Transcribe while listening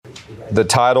The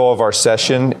title of our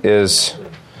session is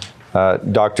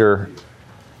Dr.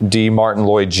 D. Martin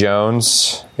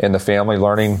Lloyd-Jones and the Family,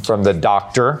 Learning from the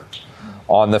Doctor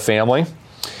on the Family.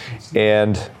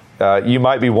 And you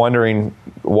might be wondering,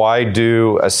 why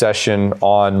do a session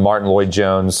on Martin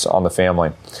Lloyd-Jones on the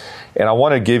Family? And I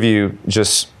want to give you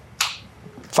just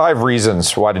 5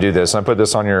 reasons why to do this. I put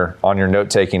this on your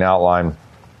note-taking outline.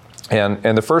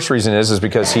 And the first reason is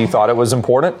because he thought it was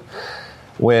important.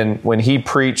 When he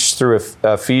preached through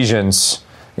Ephesians,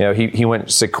 he went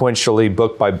sequentially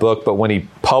book by book, but when he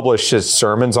published his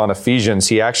sermons on Ephesians,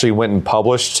 he actually went and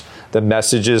published the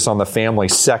messages on the family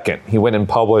second. He went and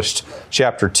published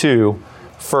chapter 2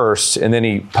 first, and then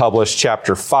he published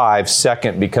chapter 5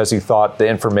 second, because he thought the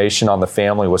information on the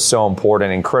family was so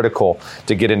important and critical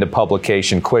to get into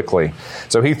publication quickly.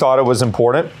 So he thought it was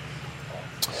important.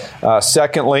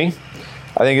 Secondly,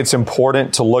 I think it's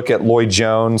important to look at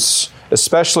Lloyd-Jones,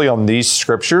 especially on these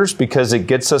scriptures, because it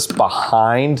gets us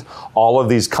behind all of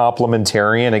these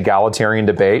complementarian, egalitarian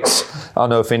debates. I don't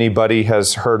know if anybody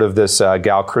has heard of this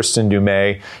gal, Kristen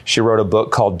Dumais. She wrote a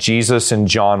book called Jesus and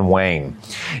John Wayne.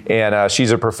 And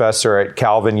she's a professor at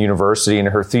Calvin University, and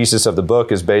her thesis of the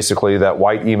book is basically that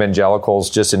white evangelicals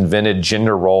just invented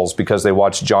gender roles because they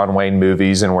watched John Wayne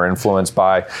movies and were influenced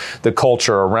by the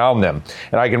culture around them.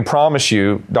 And I can promise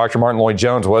you, Dr. Martin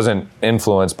Lloyd-Jones wasn't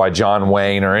influenced by John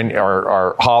Wayne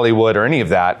or Hollywood or any of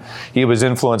that. He was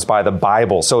influenced by the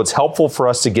Bible. So it's helpful for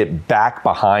us to get back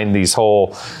behind these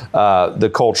whole the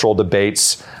cultural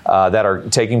debates that are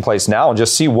taking place now, and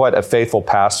just see what a faithful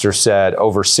pastor said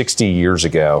over 60 years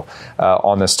ago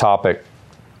on this topic.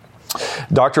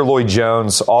 Dr.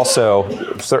 Lloyd-Jones also,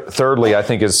 thirdly, I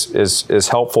think is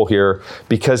helpful here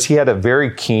because he had a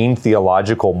very keen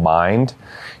theological mind.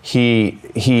 And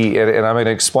I'm going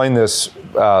to explain this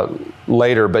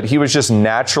later, but he was just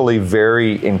naturally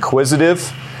very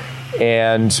inquisitive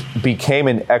and became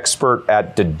an expert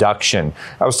at deduction.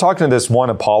 I was talking to this one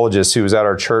apologist who was at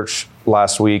our church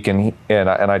last week, and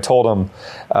I told him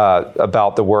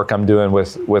about the work I'm doing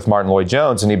with Martin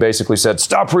Lloyd-Jones, and he basically said,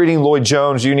 "Stop reading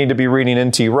Lloyd-Jones. You need to be reading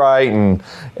N.T. Wright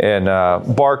and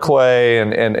Barclay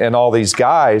and all these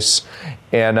guys."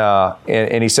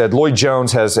 And he said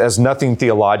Lloyd-Jones has nothing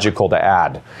theological to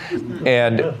add,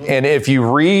 and if you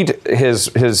read his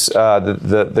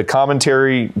the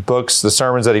commentary books, the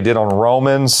sermons that he did on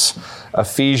Romans,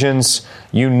 Ephesians,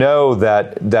 you know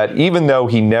that even though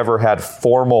he never had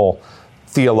formal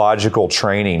theological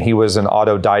training, he was an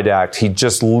autodidact. He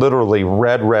just literally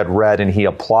read, and he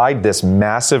applied this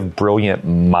massive, brilliant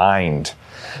mind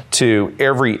to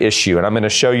every issue. And I'm going to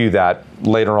show you that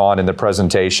later on in the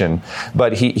presentation.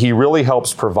 But he really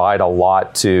helps provide a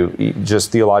lot to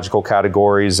just theological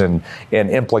categories and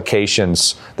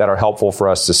implications that are helpful for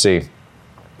us to see.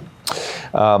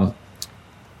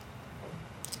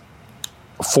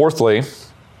 Fourthly,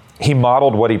 he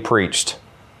modeled what he preached.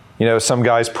 Some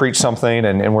guys preach something,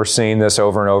 and we're seeing this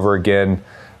over and over again.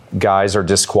 Guys are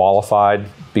disqualified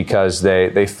because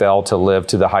they fail to live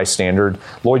to the high standard.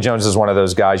 Lloyd-Jones is one of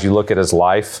those guys. You look at his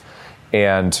life,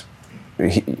 and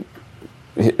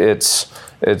it's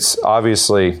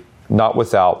obviously not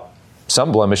without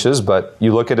some blemishes, but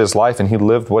you look at his life, and he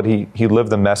lived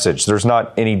the message. There's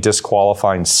not any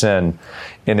disqualifying sin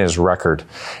in his record.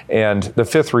 And the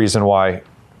fifth reason why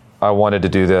I wanted to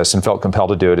do this and felt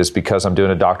compelled to do it is because I'm doing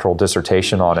a doctoral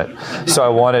dissertation on it. So I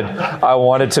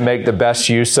wanted to make the best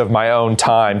use of my own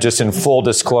time. Just in full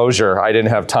disclosure, I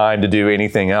didn't have time to do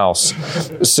anything else.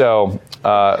 So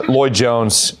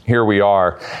Lloyd-Jones, here we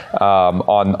are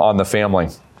on the family.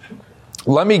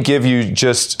 Let me give you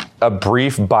just a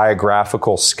brief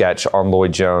biographical sketch on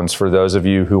Lloyd-Jones for those of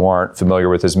you who aren't familiar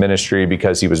with his ministry,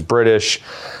 because he was British.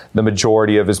 The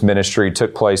majority of his ministry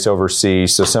took place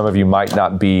overseas, so some of you might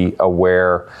not be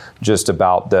aware just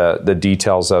about the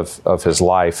details of his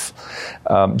life.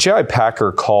 J.I.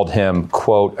 Packer called him,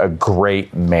 quote, a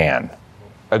great man.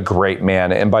 A great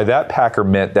man. And by that, Packer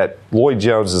meant that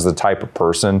Lloyd-Jones is the type of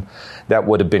person that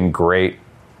would have been great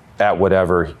at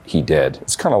whatever he did.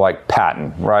 It's kind of like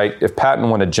Patton, right? If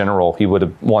Patton won a general, he would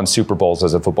have won Super Bowls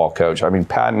as a football coach. I mean,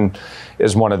 Patton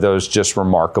is one of those just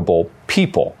remarkable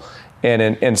people. And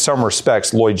in some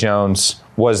respects, Lloyd-Jones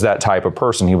was that type of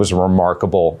person. He was a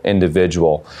remarkable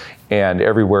individual. And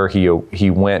everywhere he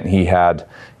went, he had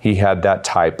that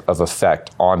type of effect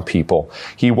on people.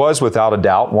 He was, without a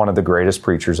doubt, one of the greatest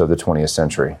preachers of the 20th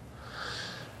century.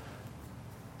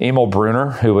 Emil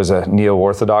Brunner, who was a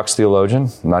neo-Orthodox theologian,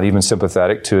 not even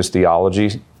sympathetic to his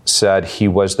theology, said he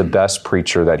was the best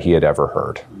preacher that he had ever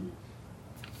heard.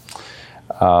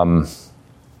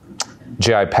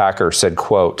 J.I. Packer said,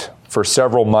 quote, for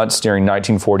several months during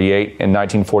 1948 and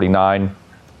 1949,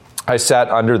 I sat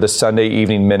under the Sunday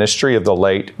evening ministry of the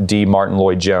late D. Martin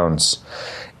Lloyd-Jones.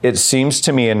 It seems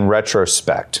to me in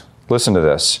retrospect, listen to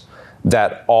this,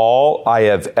 that all I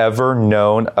have ever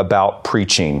known about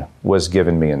preaching was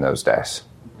given me in those days.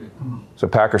 So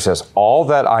Packer says, all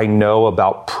that I know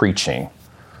about preaching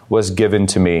was given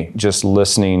to me just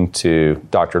listening to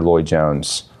Dr.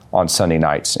 Lloyd-Jones on Sunday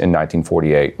nights in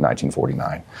 1948,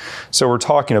 1949. So we're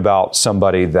talking about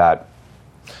somebody that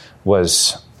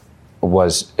was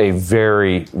a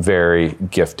very, very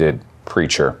gifted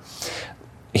preacher.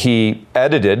 He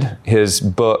edited his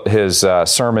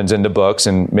sermons into books,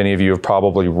 and many of you have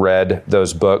probably read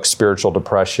those books: Spiritual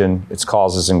Depression, Its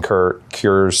Causes and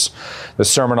Cures, The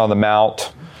Sermon on the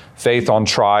Mount, Faith on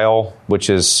Trial, which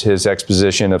is his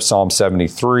exposition of Psalm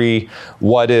 73,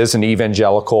 What is an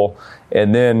Evangelical,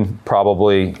 and then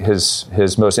probably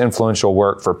his most influential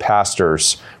work for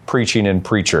pastors, Preaching and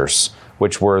Preachers,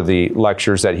 which were the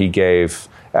lectures that he gave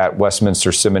at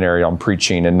Westminster Seminary on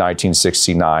preaching in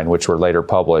 1969, which were later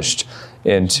published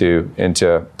into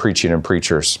Preaching and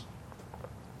Preachers.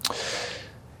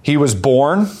 He was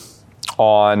born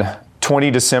on 20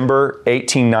 December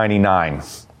 1899.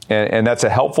 And that's a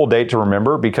helpful date to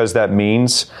remember, because that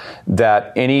means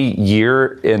that any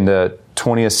year in the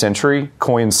 20th century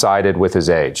coincided with his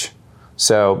age.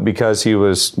 So because he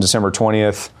was December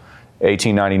 20th,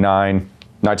 1899,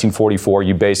 1944,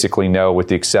 you basically know, with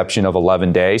the exception of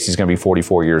 11 days, he's going to be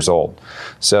 44 years old.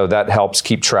 So that helps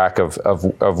keep track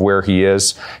of where he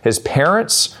is. His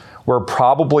parents were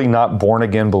probably not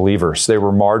born-again believers. They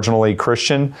were marginally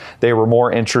Christian. They were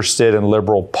more interested in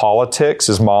liberal politics.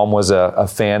 His mom was a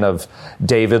fan of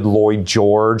David Lloyd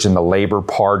George and the Labour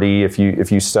Party, if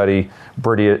you study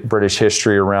British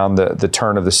history around the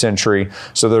turn of the century.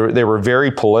 So they were very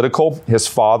political. His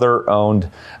father owned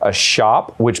a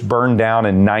shop which burned down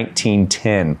in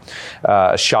 1910,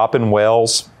 a shop in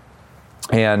Wales.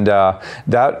 And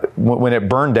that, when it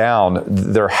burned down,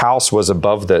 their house was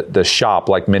above the shop,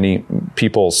 like many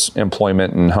people's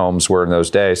employment and homes were in those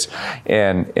days.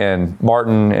 And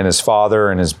Martin and his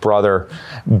father and his brother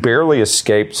barely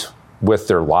escaped with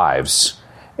their lives.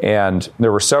 And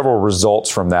there were several results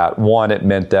from that. One, it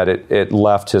meant that it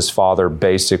left his father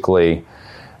basically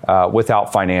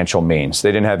without financial means.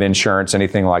 They didn't have insurance,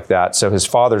 anything like that. So his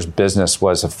father's business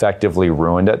was effectively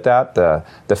ruined at that.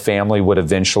 The family would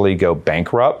eventually go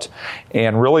bankrupt.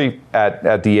 And really,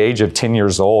 at the age of 10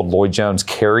 years old, Lloyd-Jones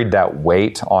carried that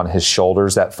weight on his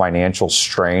shoulders, that financial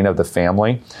strain of the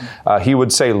family. He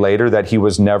would say later that he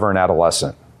was never an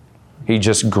adolescent. He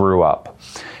just grew up.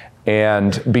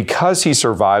 And because he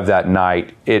survived that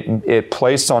night, it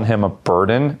placed on him a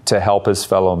burden to help his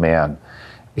fellow man.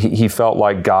 He felt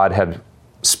like God had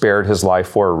spared his life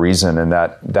for a reason, and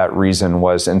that reason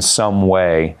was in some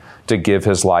way to give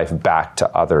his life back to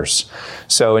others.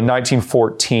 So in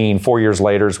 1914, 4 years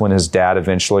later, is when his dad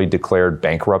eventually declared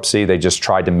bankruptcy. They just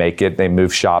tried to make it. They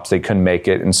moved shops. They couldn't make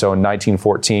it. And so in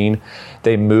 1914,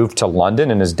 they moved to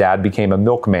London, and his dad became a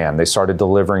milkman. They started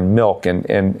delivering milk,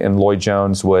 and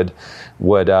Lloyd-Jones would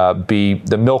be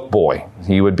the milk boy.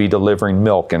 He would be delivering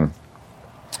milk, and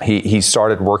he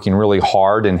started working really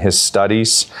hard in his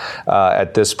studies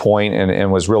at this point,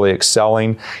 and was really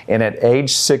excelling. And at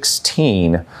age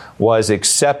 16, was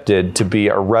accepted to be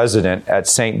a resident at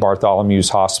St. Bartholomew's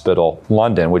Hospital,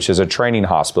 London, which is a training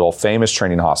hospital, famous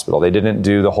training hospital. They didn't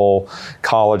do the whole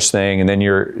college thing, and then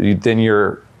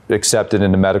you're accepted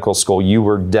into medical school. You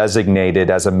were designated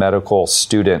as a medical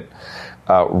student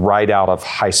right out of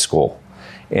high school.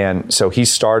 And so he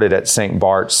started at St.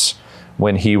 Bart's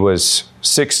when he was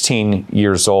 16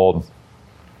 years old.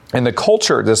 And the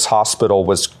culture at this hospital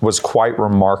was quite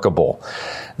remarkable.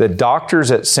 The doctors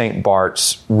at St.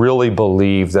 Bart's really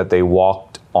believed that they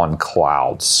walked on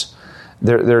clouds.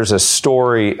 There's a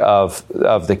story of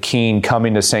the King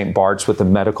coming to St. Bart's with a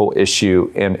medical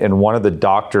issue, and one of the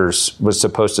doctors was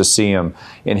supposed to see him,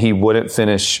 and he wouldn't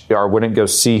go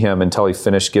see him until he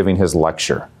finished giving his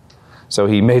lecture. So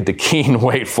he made the King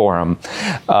wait for him.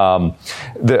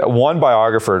 One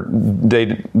biographer,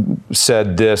 they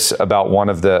said this about one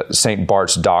of the St.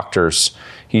 Bart's doctors.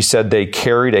 He said they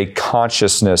carried a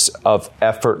consciousness of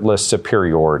effortless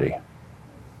superiority.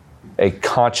 A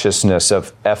consciousness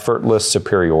of effortless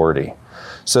superiority.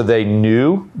 So they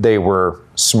knew they were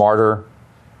smarter,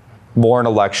 more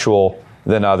intellectual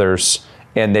than others,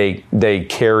 and they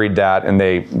carried that, and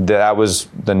that was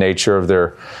the nature of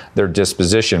their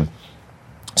disposition.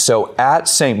 So at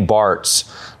St. Bart's,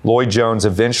 Lloyd-Jones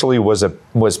eventually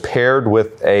was paired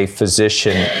with a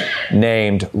physician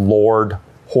named Lord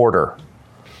Horder,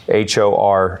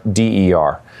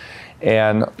 Horder.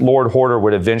 And Lord Horder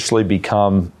would eventually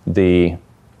become the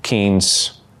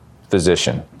king's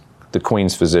physician, the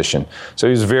queen's physician. So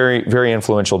he was a very, very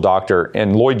influential doctor.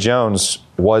 And Lloyd Jones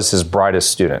was his brightest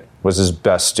student, was his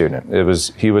best student.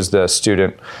 He was the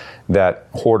student that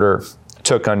Horder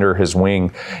took under his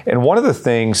wing. And one of the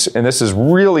things, and this is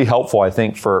really helpful, I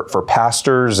think, for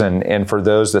pastors and for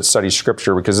those that study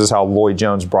Scripture, because this is how Lloyd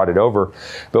Jones brought it over.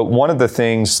 But one of the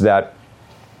things that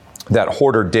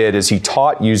Horder did is he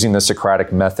taught using the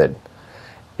Socratic method.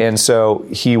 And so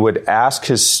he would ask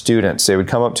his students, they would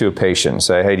come up to a patient and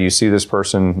say, hey, do you see this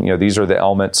person? These are the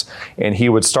ailments. And he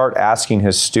would start asking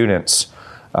his students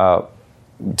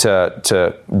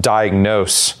to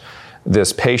diagnose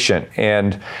this patient.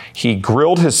 And he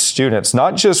grilled his students,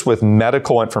 not just with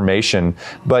medical information,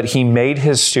 but he made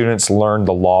his students learn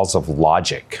the laws of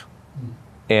logic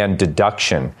and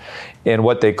deduction and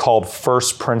what they called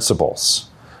first principles,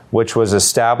 which was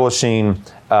establishing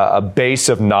a base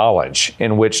of knowledge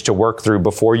in which to work through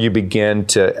before you begin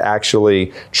to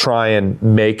actually try and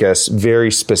make a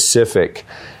very specific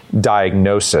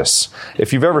diagnosis.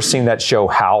 If you've ever seen that show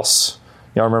House,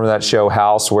 y'all remember that show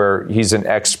House, where he's an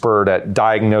expert at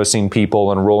diagnosing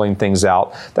people and ruling things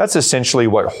out? That's essentially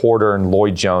what Horder and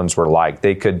Lloyd Jones were like.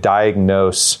 They could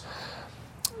diagnose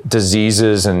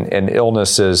diseases and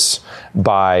illnesses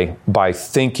by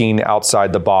thinking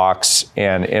outside the box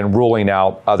and ruling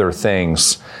out other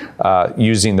things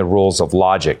using the rules of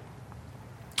logic.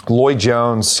 Lloyd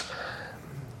Jones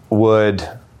would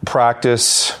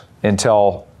practice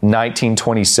until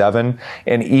 1927,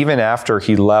 and even after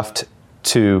he left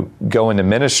to go into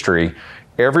ministry,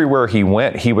 everywhere he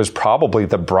went, he was probably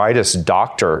the brightest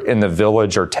doctor in the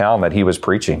village or town that he was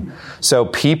preaching. So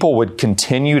people would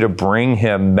continue to bring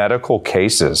him medical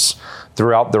cases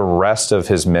throughout the rest of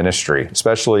his ministry,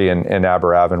 especially in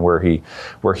Aberavon,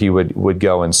 where he would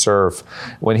go and serve.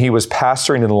 When he was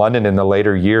pastoring in London in the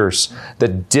later years, the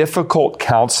difficult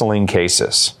counseling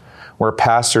cases where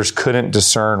pastors couldn't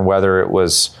discern whether it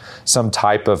was some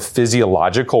type of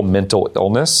physiological mental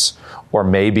illness or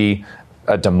maybe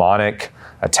a demonic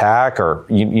attack or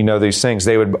these things,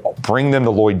 they would bring them to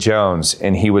Lloyd Jones,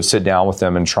 and he would sit down with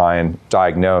them and try and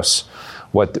diagnose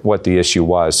what the issue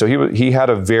was. So he had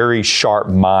a very sharp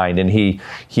mind, and he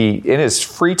in his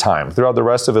free time throughout the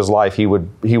rest of his life, he would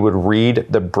read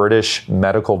the British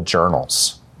medical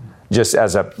journals just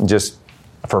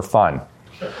for fun.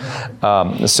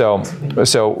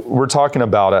 So we're talking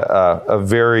about a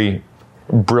very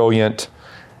brilliant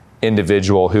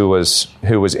individual who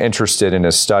was interested in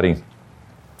his study.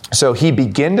 So he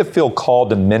began to feel called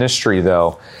to ministry,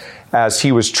 though, as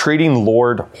he was treating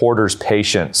Lord Horder's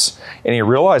patients. And he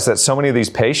realized that so many of these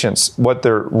patients, what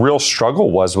their real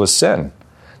struggle was sin.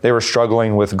 They were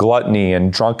struggling with gluttony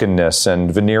and drunkenness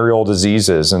and venereal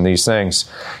diseases and these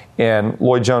things. And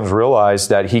Lloyd Jones realized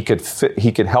that he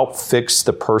could help fix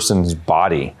the person's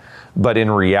body. But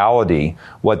in reality,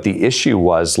 what the issue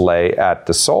was lay at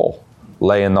the soul,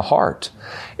 lay in the heart.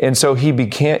 And so he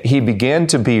began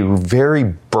to be very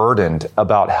burdened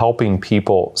about helping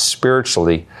people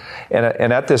spiritually.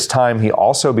 And at this time, he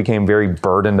also became very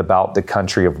burdened about the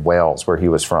country of Wales, where he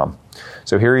was from.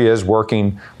 So here he is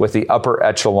working with the upper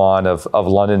echelon of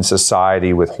London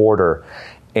society with Horder.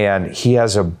 And he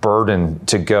has a burden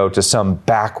to go to some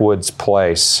backwoods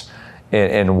place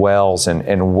in Wales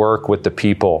and work with the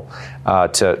people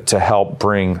to help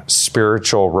bring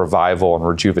spiritual revival and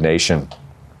rejuvenation.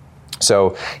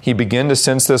 So he began to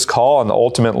sense this call, and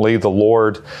ultimately the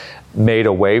Lord made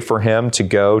a way for him to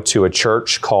go to a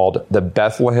church called the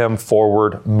Bethlehem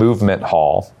Forward Movement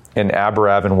Hall in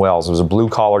Aberavon, Wales. It was a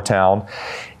blue-collar town,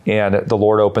 and the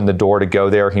Lord opened the door to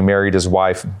go there. He married his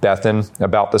wife, Bethan,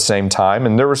 about the same time,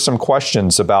 and there were some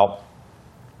questions about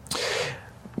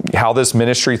how this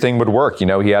ministry thing would work. He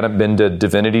hadn't been to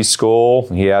divinity school.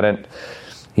 He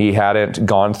hadn't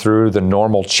gone through the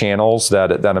normal channels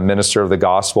that a minister of the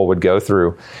gospel would go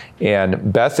through. And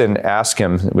Bethan asked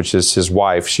him, which is his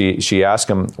wife, she asked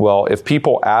him, well, if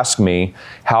people ask me,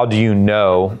 how do you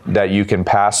know that you can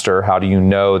pastor? How do you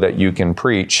know that you can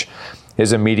preach?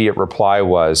 His immediate reply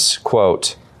was,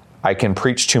 quote, I can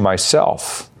preach to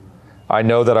myself. I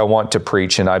know that I want to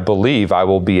preach, and I believe I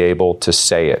will be able to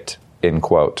say it, end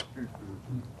quote.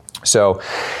 So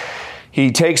he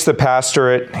takes the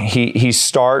pastorate. He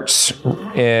starts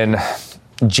in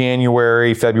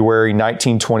February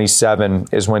 1927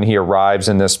 is when he arrives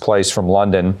in this place from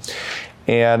London.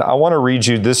 And I want to read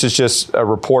you, this is just a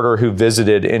reporter who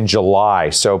visited in July,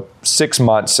 so 6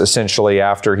 months essentially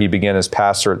after he began his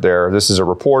pastorate there. This is a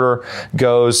reporter,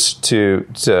 goes to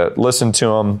listen to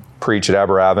him preach at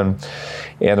Aberavon,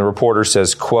 and the reporter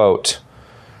says, quote,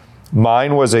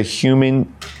 Mine was a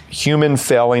human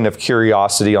failing of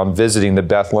curiosity on visiting the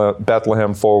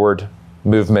Bethlehem Forward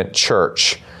Movement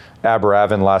Church,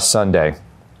 Aberavon, last Sunday.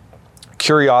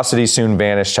 Curiosity soon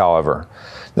vanished, however.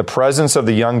 The presence of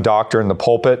the young doctor in the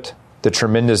pulpit, the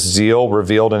tremendous zeal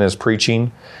revealed in his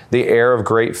preaching, the air of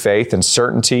great faith and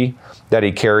certainty that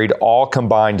he carried, all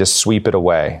combined to sweep it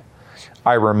away.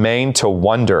 I remain to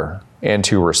wonder and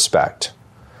to respect.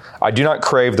 I do not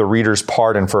crave the reader's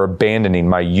pardon for abandoning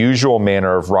my usual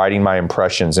manner of writing my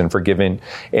impressions and for giving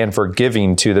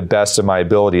to the best of my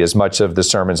ability as much of the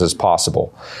sermons as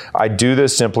possible. I do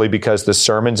this simply because the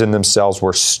sermons in themselves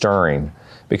were stirring,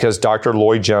 because Dr.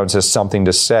 Lloyd-Jones has something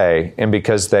to say, and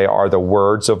because they are the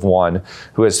words of one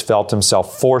who has felt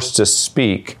himself forced to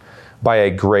speak by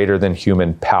a greater than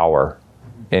human power,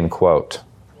 end quote.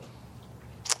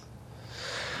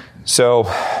 So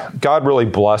God really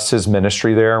blessed his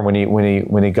ministry there. When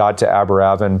he got to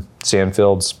Aberavon,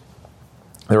 Sandfields,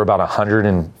 there were about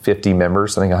 150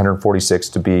 members, I think 146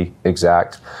 to be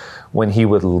exact. When he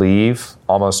would leave,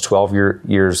 almost 12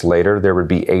 years later, there would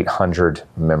be 800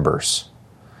 members.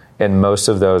 And most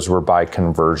of those were by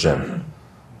conversion,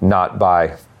 not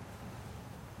by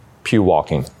pew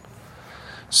walking.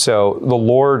 So the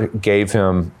Lord gave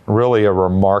him really a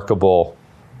remarkable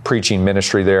preaching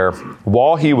ministry there.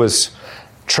 While he was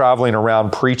traveling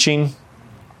around preaching,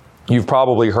 you've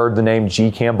probably heard the name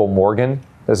G. Campbell Morgan.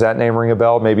 Does that name ring a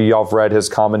bell? Maybe y'all have read his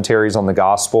commentaries on the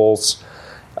Gospels.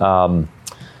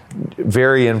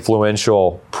 Very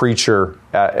influential preacher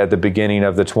at the beginning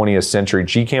of the 20th century.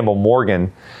 G. Campbell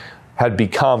Morgan had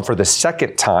become, for the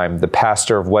second time, the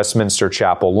pastor of Westminster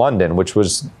Chapel, London, which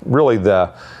was really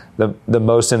the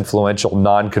most influential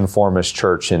nonconformist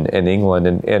church in England.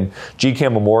 And G.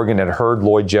 Campbell Morgan had heard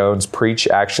Lloyd-Jones preach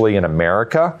actually in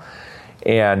America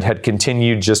and had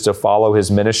continued just to follow his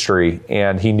ministry.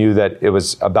 And he knew that it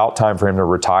was about time for him to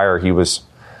retire. He was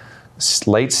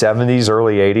late 70s,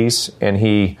 early 80s, and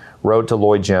he wrote to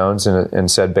Lloyd-Jones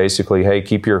and said basically, hey,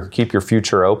 keep your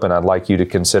future open. I'd like you to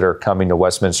consider coming to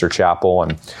Westminster Chapel.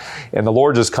 And the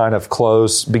Lord just kind of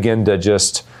began to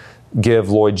just give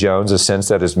Lloyd-Jones a sense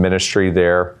that his ministry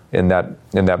there in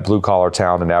that blue-collar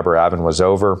town in Aberavon was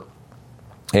over.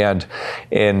 And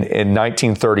in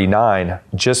 1939,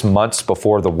 just months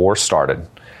before the war started,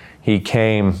 he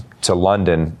came to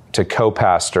London to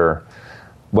co-pastor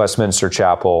Westminster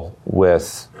Chapel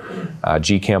with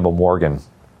G. Campbell Morgan.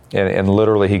 And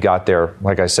literally he got there,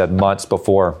 like I said, months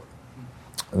before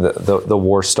the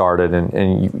war started.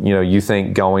 And you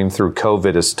think going through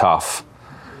COVID is tough.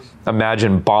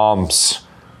 Imagine bombs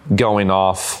going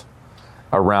off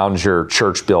around your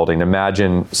church building.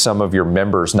 Imagine some of your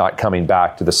members not coming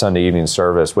back to the Sunday evening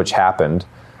service, which happened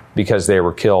because they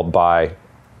were killed by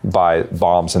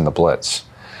bombs in the Blitz.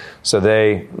 So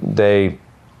they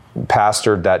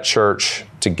pastored that church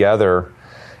together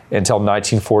until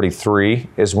 1943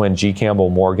 is when G.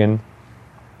 Campbell Morgan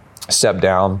stepped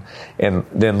down, and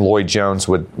then Lloyd-Jones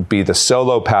would be the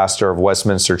solo pastor of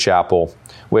Westminster Chapel,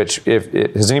 which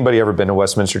has anybody ever been to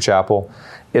Westminster Chapel?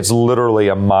 It's literally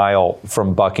a mile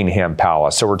from Buckingham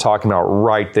Palace. So we're talking about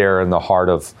right there in the heart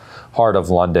of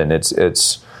London.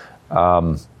 It's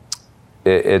a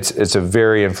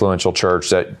very influential church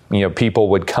that people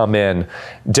would come in,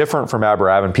 different from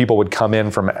Aberavon. People would come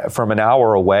in from an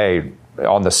hour away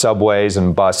on the subways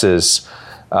and buses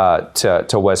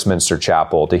to Westminster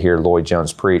Chapel to hear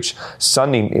Lloyd-Jones preach.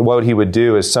 Sunday, what he would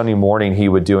do is Sunday morning he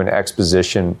would do an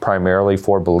exposition primarily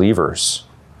for believers.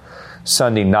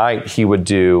 Sunday night he would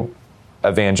do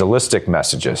evangelistic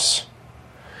messages.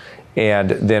 And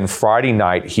then Friday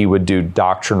night he would do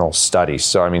doctrinal studies.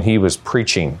 So, he was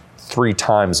preaching 3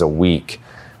 times a week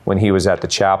when he was at the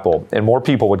chapel. And more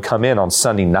people would come in on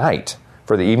Sunday night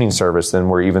for the evening service than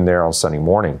were even there on Sunday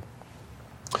morning.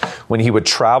 When he would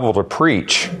travel to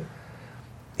preach,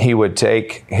 he would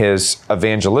take his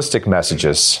evangelistic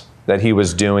messages that he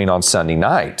was doing on Sunday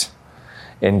night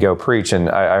and go preach. And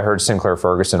I heard Sinclair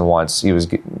Ferguson once, he was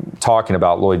talking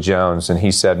about Lloyd-Jones, and he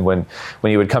said when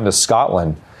he would come to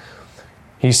Scotland,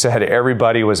 he said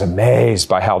everybody was amazed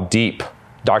by how deep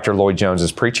Dr.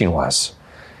 Lloyd-Jones's preaching was.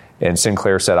 And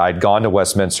Sinclair said, I'd gone to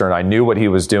Westminster and I knew what he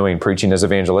was doing, preaching his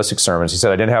evangelistic sermons. He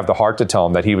said, I didn't have the heart to tell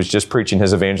him that he was just preaching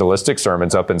his evangelistic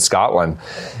sermons up in Scotland.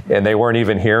 And they weren't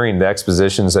even hearing the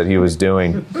expositions that he was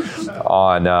doing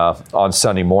on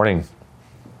Sunday morning.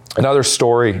 Another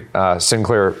story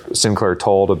Sinclair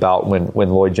told about when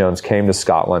Lloyd-Jones came to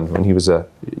Scotland when he was a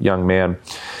young man.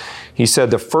 He said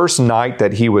the first night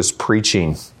that he was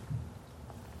preaching,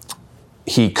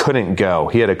 he couldn't go.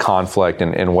 He had a conflict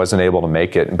and wasn't able to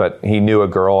make it, but he knew a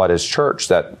girl at his church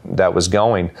that was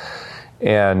going.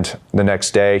 And the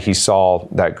next day he saw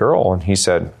that girl and he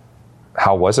said,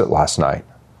 "How was it last night?"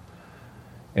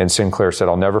 And Sinclair said,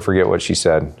 "I'll never forget what she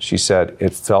said." She said,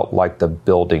 "It felt like the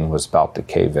building was about to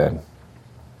cave in."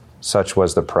 Such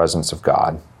was the presence of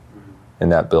God in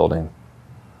that building.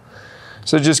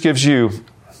 So it just gives you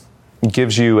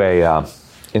an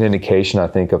indication, I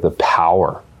think, of the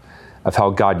power of how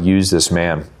God used this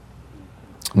man.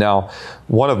 Now,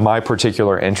 one of my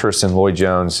particular interests in Lloyd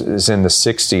Jones is in the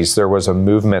 60s, there was a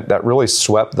movement that really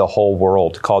swept the whole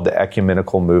world called the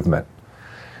ecumenical movement.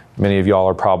 Many of y'all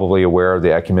are probably aware of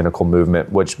the ecumenical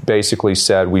movement, which basically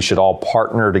said we should all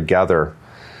partner together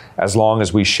as long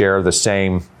as we share the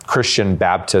same Christian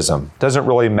baptism. Doesn't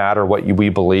really matter what we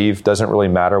believe, doesn't really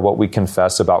matter what we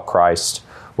confess about Christ.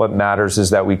 What matters is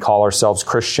that we call ourselves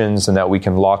Christians and that we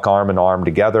can lock arm in arm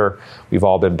together. We've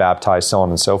all been baptized, so on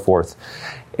and so forth.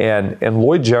 And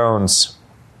Lloyd Jones,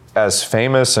 as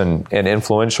famous and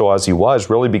influential as he was,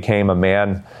 really became a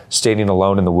man standing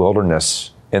alone in the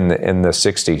wilderness in the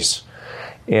 60s.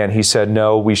 And he said,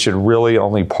 no, we should really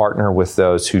only partner with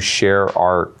those who share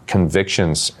our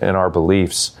convictions and our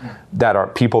beliefs, that are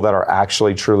people that are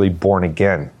actually truly born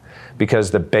again.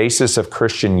 Because the basis of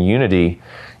Christian unity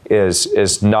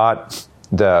is not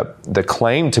the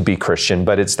claim to be Christian,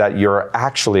 but it's that you're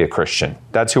actually a Christian.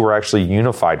 That's who we're actually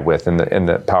unified with in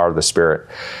the power of the Spirit.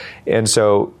 And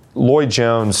so Lloyd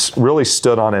Jones really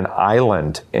stood on an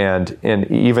island, and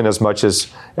even as much as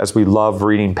we love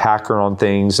reading Packer on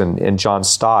things and John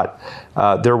Stott,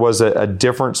 there was a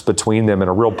difference between them and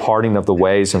a real parting of the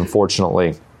ways,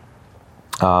 unfortunately.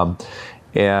 And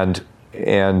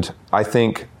I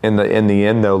think in the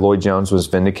end, though, Lloyd Jones was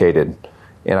vindicated,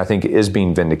 and I think is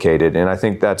being vindicated. And I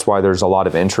think that's why there's a lot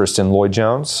of interest in Lloyd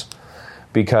Jones,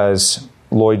 because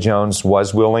Lloyd Jones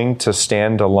was willing to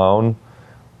stand alone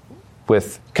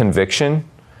with conviction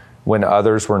when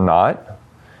others were not.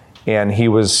 And he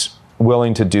was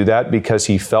willing to do that because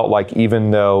he felt like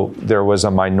even though there was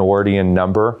a minority in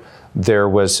number, there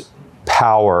was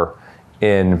power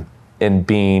in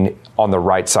being on the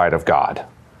right side of God.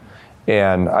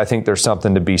 And I think there's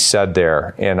something to be said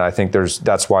there. And I think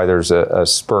that's why there's a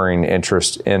spurring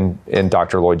interest in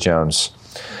Dr. Lloyd Jones.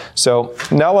 So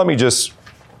now let me just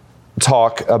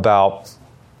talk about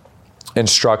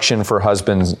instruction for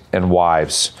husbands and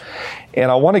wives.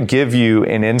 And I want to give you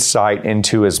an insight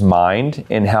into his mind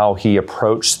and how he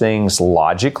approached things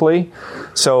logically.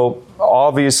 So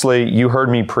obviously you heard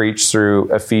me preach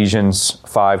through Ephesians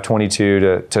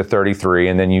 5:22 to 33,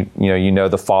 and then you know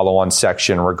the follow-on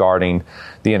section regarding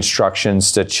the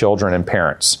instructions to children and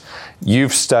parents.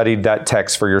 You've studied that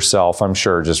text for yourself, I'm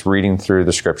sure, just reading through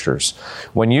the scriptures.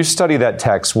 When you study that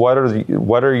text, what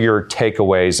are your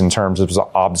takeaways in terms of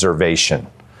observation?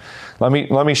 Let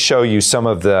me show you some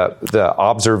of the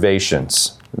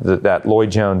observations that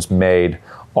Lloyd Jones made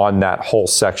on that whole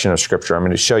section of Scripture. I'm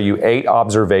going to show you 8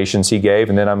 observations he gave,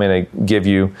 and then I'm going to give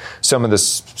you some of the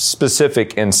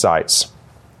specific insights.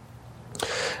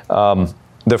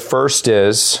 The first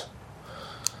is,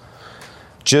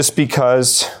 just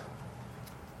because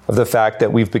of the fact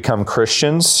that we've become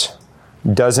Christians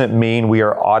doesn't mean we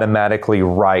are automatically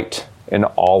right in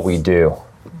all we do.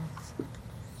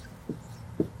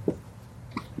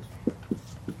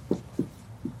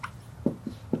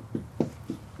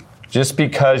 Just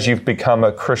because you've become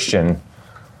a Christian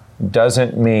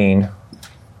doesn't mean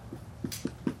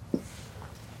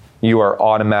you are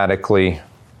automatically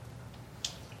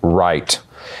right.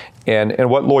 And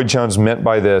what Lloyd Jones meant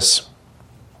by this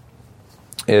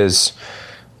is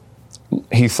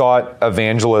he thought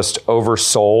evangelists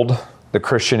oversold the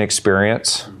Christian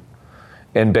experience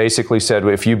and basically said,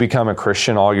 if you become a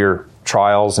Christian, all your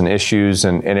trials and issues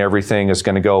and everything is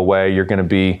going to go away. You're going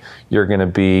to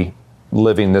be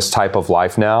living this type of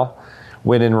life now,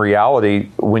 when in reality,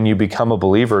 when you become a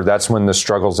believer, that's when the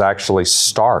struggles actually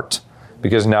start,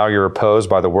 because now you're opposed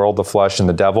by the world, the flesh, and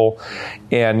the devil,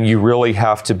 and you really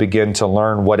have to begin to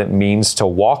learn what it means to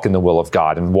walk in the will of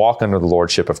God and walk under the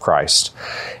lordship of Christ.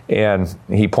 And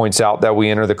he points out that we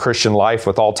enter the Christian life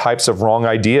with all types of wrong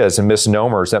ideas and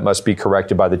misnomers that must be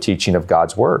corrected by the teaching of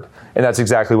God's word. And that's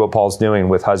exactly what Paul's doing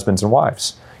with husbands and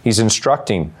wives. He's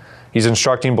instructing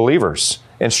believers,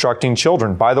 instructing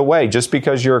children. By the way, just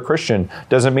because you're a Christian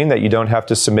doesn't mean that you don't have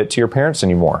to submit to your parents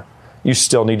anymore. You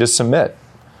still need to submit.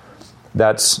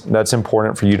 That's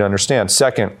important for you to understand.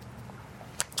 Second,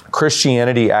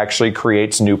 Christianity actually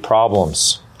creates new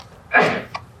problems.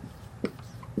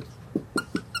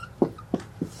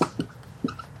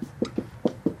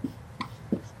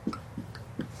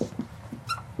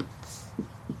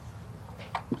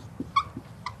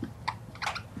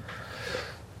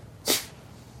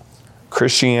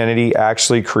 Christianity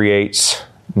actually creates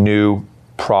new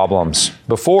problems.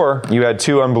 Before, you had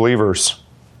two unbelievers,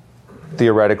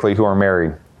 theoretically, who are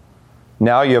married.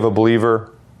 Now you have a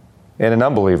believer and an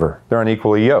unbeliever. They're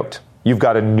unequally yoked. You've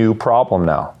got a new problem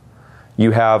now.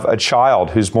 You have a child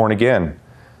who's born again.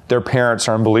 Their parents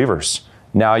are unbelievers.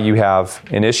 Now you have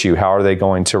an issue. How are they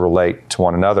going to relate to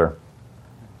one another?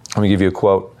 Let me give you a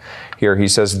quote here. He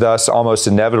says, thus, almost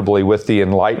inevitably, with the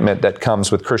enlightenment that comes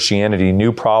with Christianity,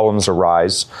 new problems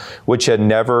arise which had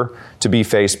never to be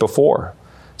faced before.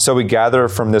 So we gather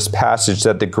from this passage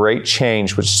that the great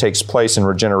change which takes place in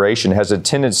regeneration has a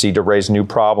tendency to raise new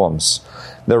problems.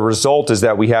 The result is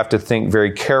that we have to think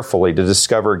very carefully to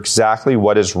discover exactly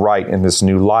what is right in this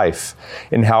new life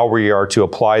and how we are to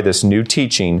apply this new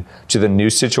teaching to the new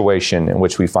situation in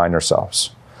which we find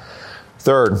ourselves.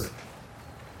 Third,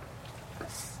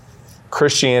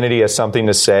 Christianity has something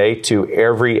to say to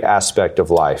every aspect of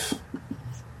life.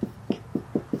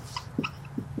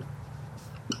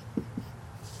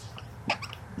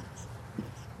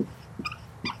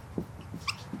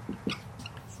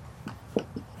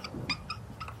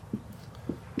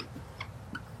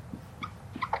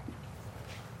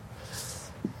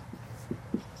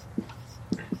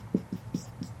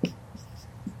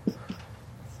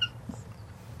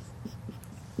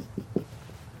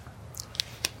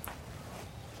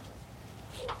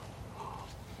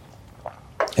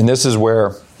 And this is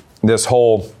where this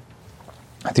whole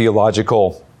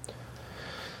theological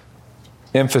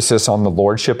emphasis on the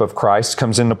lordship of Christ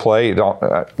comes into play.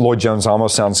 Lloyd Jones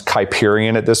almost sounds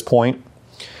Kuyperian at this point.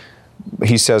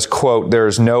 He says, quote, there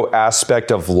is no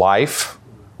aspect of life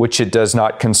which it does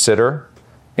not consider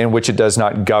and which it does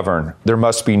not govern. There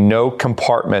must be no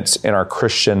compartments in our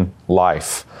Christian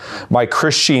life. My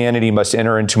Christianity must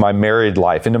enter into my married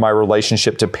life, into my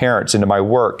relationship to parents, into my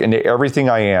work, into everything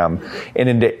I am, and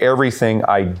into everything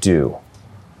I do.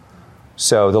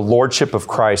 So the lordship of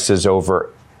Christ is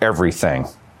over everything.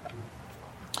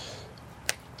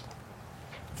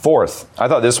 Fourth, I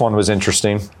thought this one was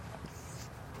interesting.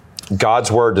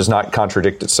 God's word does not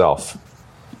contradict itself.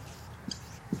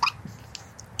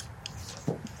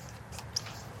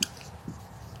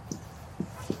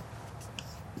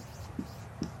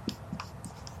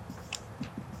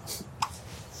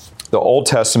 The Old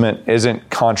Testament isn't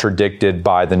contradicted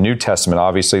by the New Testament.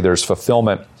 Obviously, there's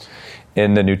fulfillment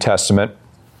in the New Testament.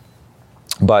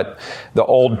 But the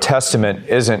Old Testament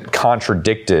isn't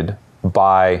contradicted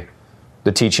by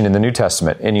the teaching in the New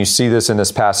Testament. And you see this in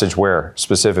this passage where,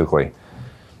 specifically?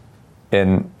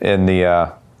 In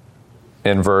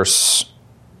verse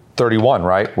 31,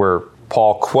 right? Where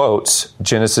Paul quotes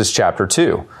Genesis chapter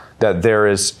 2. That there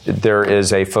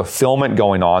is a fulfillment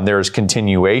going on. There is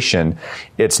continuation.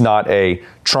 It's not a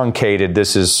truncated,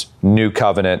 this is new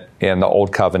covenant and the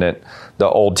old covenant, the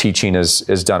old teaching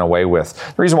is done away with.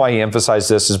 The reason why he emphasized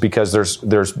this is because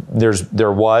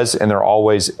there was and there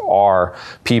always are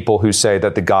people who say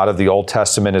that the God of the Old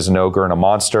Testament is an ogre and a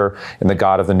monster, and the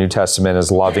God of the New Testament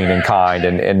is loving and kind,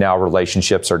 and now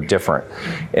relationships are different.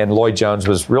 And Lloyd Jones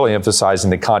was really emphasizing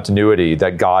the continuity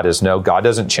that God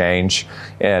doesn't change,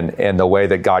 and the way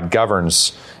that God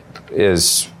governs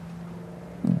is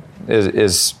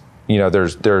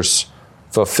there's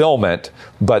fulfillment,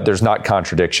 but there's not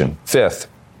contradiction. Fifth,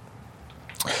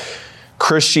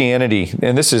 Christianity,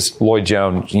 and this is Lloyd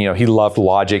Jones, he loved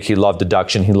logic, he loved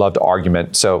deduction, he loved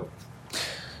argument. So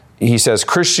he says,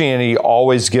 Christianity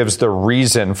always gives the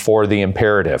reason for the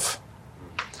imperative.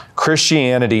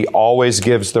 Christianity always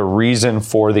gives the reason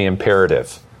for the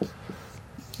imperative.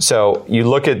 So you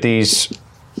look at these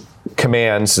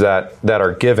commands that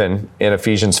are given in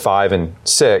Ephesians 5 and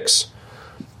 6,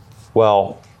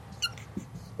 well,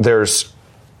 there's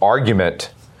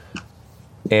argument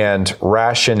and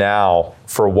rationale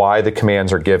for why the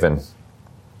commands are given.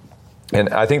 And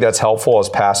I think that's helpful as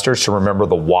pastors to remember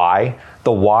the why.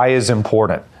 The why is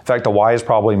important. In fact, the why is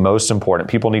probably most important.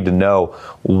 People need to know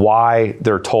why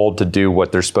they're told to do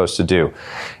what they're supposed to do.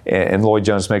 And Lloyd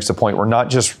Jones makes the point, we're not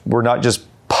just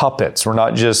puppets. We're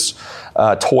not just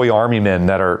toy army men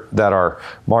that are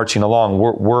marching along.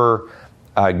 We're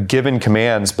given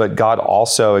commands, but God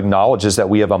also acknowledges that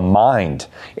we have a mind,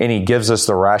 and he gives us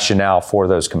the rationale for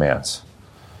those commands.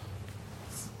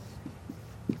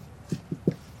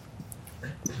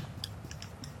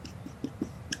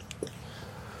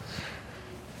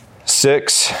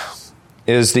 Six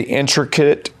is the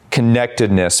intricate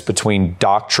connectedness between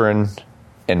doctrine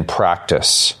and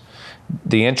practice.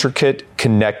 The intricate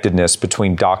connectedness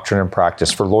between doctrine and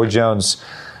practice. For Lloyd Jones,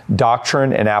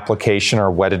 doctrine and application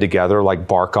are wedded together like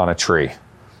bark on a tree.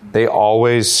 They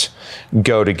always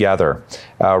go together.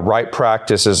 Right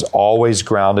practice is always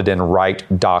grounded in right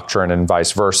doctrine and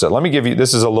vice versa. Let me give you,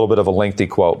 this is a little bit of a lengthy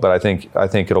quote, but I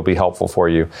think it'll be helpful for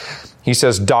you. He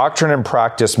says, doctrine and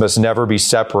practice must never be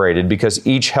separated because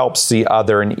each helps the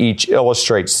other and each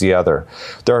illustrates the other.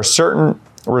 There are certain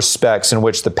respects in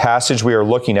which the passage we are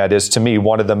looking at is, to me,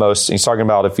 one of the most, he's talking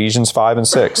about Ephesians 5 and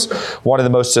 6, one of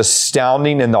the most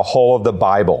astounding in the whole of the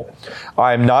Bible.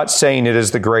 I am not saying it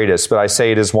is the greatest, but I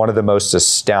say it is one of the most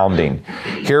astounding.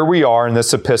 Here we are in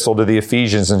this epistle to the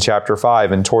Ephesians in chapter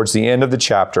 5, and towards the end of the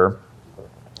chapter,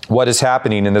 what is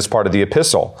happening in this part of the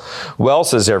epistle? Well,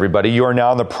 says everybody, you are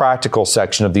now in the practical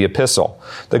section of the epistle.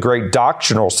 The great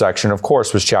doctrinal section, of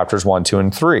course, was chapters 1, 2,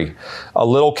 and 3. A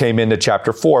little came into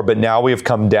chapter 4, but now we have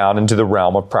come down into the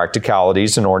realm of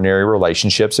practicalities and ordinary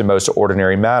relationships and most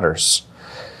ordinary matters.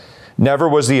 Never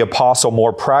was the apostle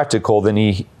more practical than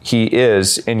he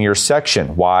is in your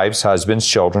section. Wives, husbands,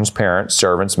 children, parents,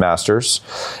 servants, masters.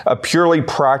 A purely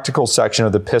practical section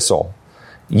of the epistle.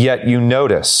 Yet you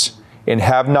notice, and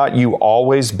have not you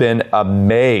always been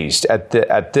amazed at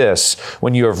this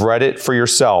when you have read it for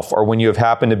yourself, or when you have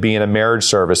happened to be in a marriage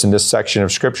service and this section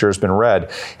of Scripture has been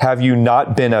read? Have you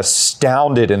not been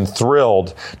astounded and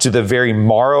thrilled to the very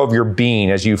marrow of your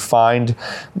being as you find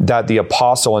that the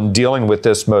apostle, in dealing with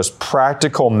this most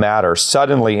practical matter,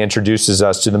 suddenly introduces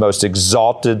us to the most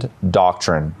exalted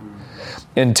doctrine?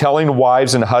 In telling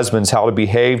wives and husbands how to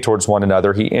behave towards one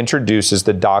another, he introduces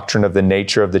the doctrine of the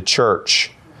nature of the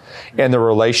church and the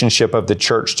relationship of the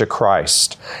church to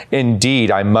Christ. Indeed,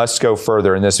 I must go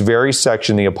further. In this very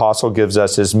section, the apostle gives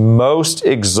us his most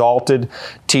exalted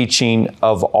teaching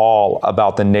of all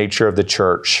about the nature of the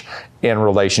church and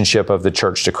relationship of the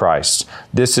church to Christ.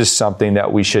 This is something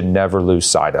that we should never lose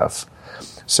sight of.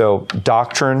 So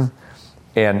doctrine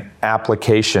and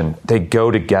application, they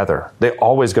go together. They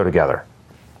always go together.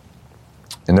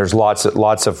 And there's lots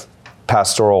of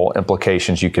pastoral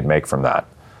implications you could make from that.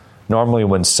 Normally,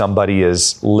 when somebody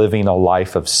is living a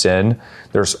life of sin,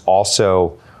 there's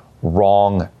also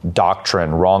wrong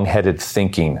doctrine, wrong-headed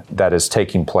thinking that is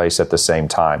taking place at the same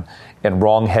time. And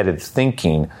wrong-headed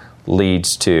thinking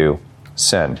leads to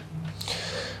sin.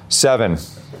 7,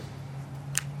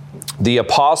 the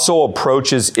apostle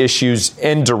approaches issues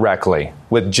indirectly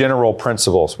with general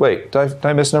principles. Wait, did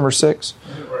I miss number 6?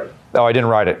 Oh, I didn't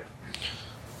write it.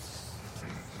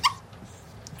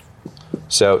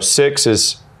 So 6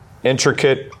 is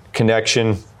intricate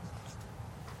connection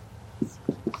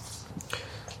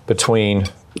between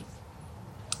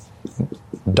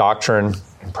doctrine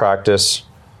and practice.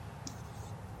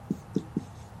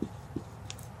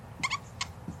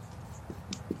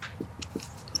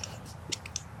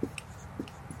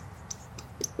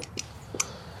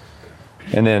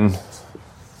 And then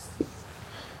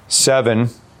 7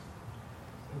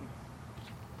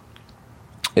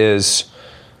 is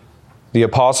the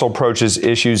apostle approaches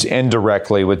issues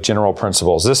indirectly with general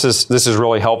principles. This is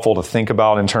really helpful to think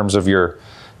about in terms of your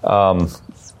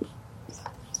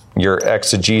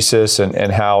exegesis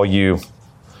and how you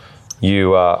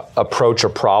approach a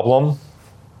problem.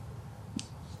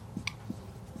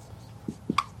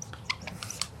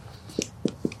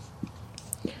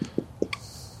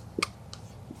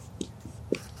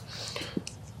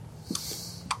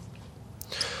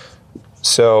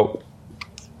 So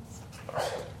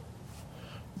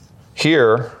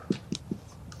here,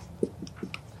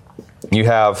 you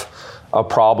have a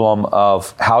problem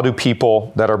of how do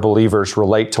people that are believers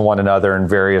relate to one another in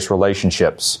various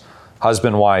relationships.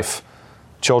 Husband, wife,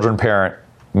 children, parent,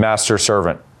 master,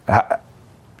 servant.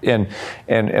 And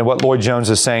what Lloyd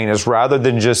Jones is saying is, rather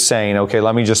than just saying, okay,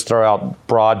 let me just throw out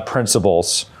broad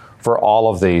principles for all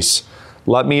of these,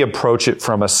 let me approach it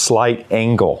from a slight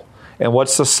angle. And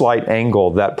what's the slight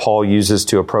angle that Paul uses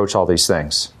to approach all these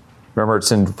things? Remember,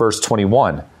 it's in verse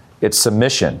 21. It's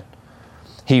submission.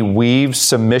 He weaves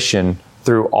submission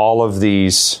through all of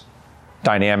these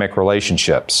dynamic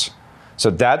relationships. So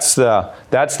that's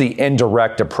the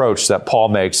indirect approach that Paul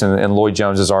makes, and Lloyd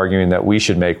Jones is arguing that we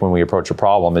should make when we approach a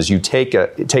problem, is you take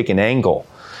an angle,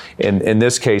 in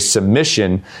this case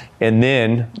submission, and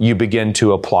then you begin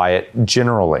to apply it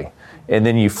generally. And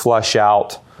then you flesh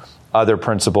out other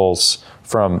principles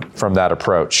from that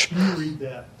approach. Can you read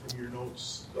that from your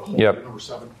notes? Yep. Number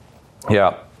 7.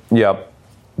 Yep.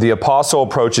 The apostle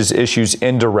approaches issues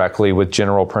indirectly with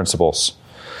general principles.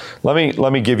 Let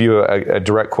me give you a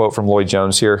direct quote from Lloyd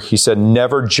Jones here. He said,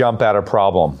 never jump at a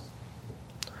problem.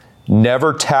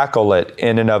 Never tackle it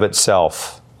in and of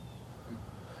itself.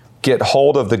 Get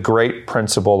hold of the great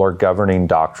principle or governing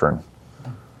doctrine.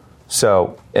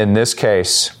 So in this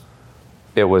case,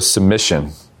 it was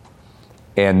submission.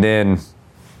 And then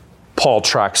Paul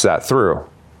tracks that through.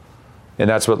 And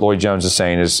that's what Lloyd Jones is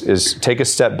saying, is take a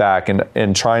step back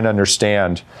and try and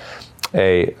understand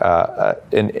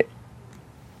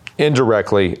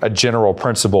indirectly a general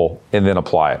principle and then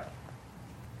apply it.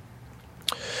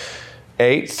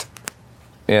 Eighth,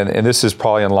 and this is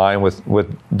probably in line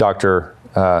with Dr.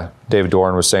 David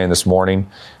Doran was saying this morning,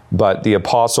 but the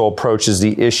apostle approaches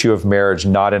the issue of marriage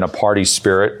not in a party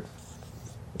spirit.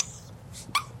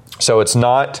 So it's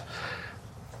not,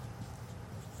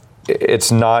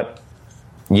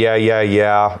 yeah,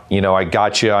 I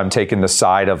got you, I'm taking the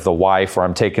side of the wife, or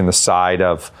I'm taking the side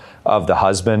of the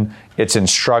husband. It's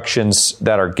instructions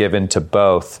that are given to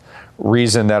both,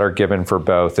 reason that are given for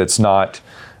both. It's not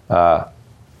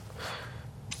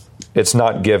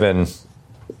given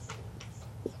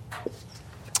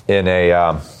in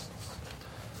a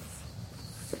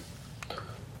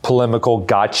polemical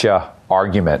gotcha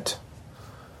argument.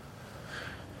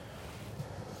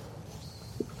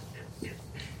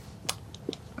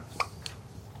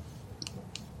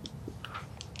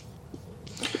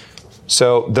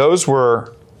 So those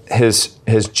were his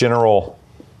general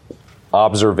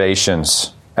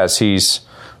observations as he's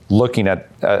looking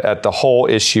at the whole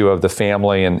issue of the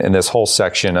family and this whole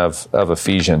section of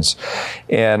Ephesians.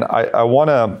 And I want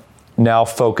to now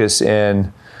focus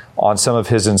in on some of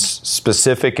his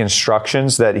specific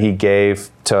instructions that he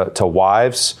gave to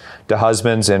wives, to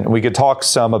husbands. And we could talk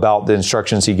some about the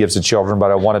instructions he gives to children, but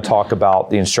I want to talk about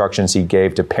the instructions he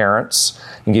gave to parents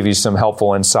and give you some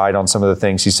helpful insight on some of the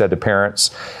things he said to parents.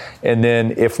 And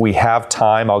then if we have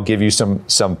time, I'll give you some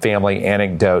family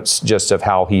anecdotes just of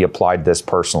how he applied this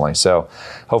personally. So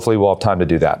hopefully we'll have time to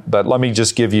do that. But let me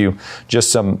just give you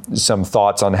just some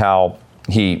thoughts on how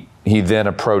he then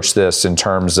approached this in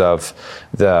terms of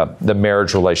the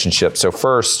marriage relationship. So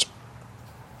first,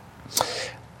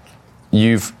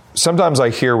 sometimes I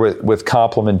hear with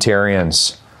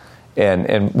complementarians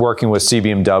and working with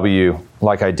CBMW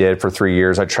like I did for 3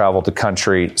 years, I traveled the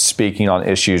country speaking on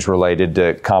issues related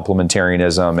to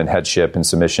complementarianism and headship and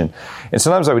submission. And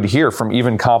sometimes I would hear from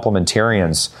even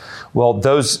complementarians, well,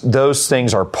 those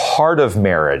things are part of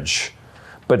marriage,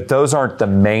 but those aren't the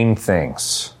main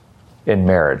things in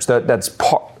marriage. That's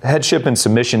headship and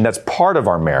submission, that's part of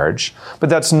our marriage, but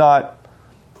that's not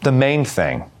the main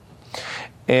thing.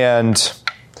 And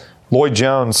Lloyd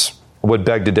Jones would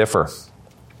beg to differ.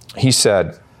 He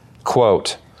said,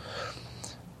 quote,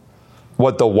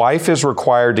 "What the wife is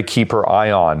required to keep her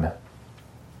eye on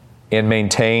in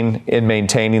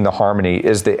maintaining the harmony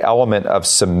is the element of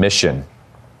submission,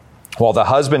 while the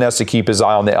husband has to keep his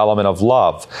eye on the element of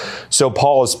love." So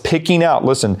Paul is picking out,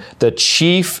 listen, the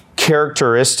chief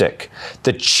characteristic,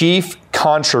 the chief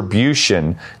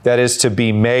contribution that is to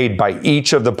be made by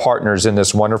each of the partners in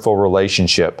this wonderful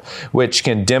relationship, which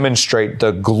can demonstrate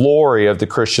the glory of the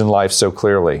Christian life so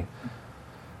clearly.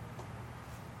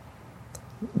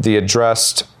 The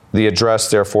address,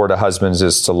 therefore, to husbands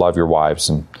is to love your wives,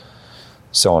 and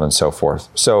so on and so forth.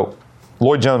 So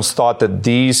Lloyd Jones thought that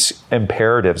these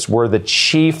imperatives were the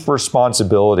chief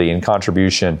responsibility and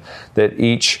contribution that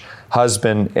each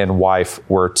husband and wife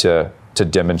were to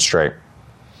demonstrate.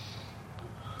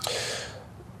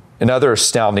 Another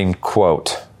astounding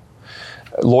quote.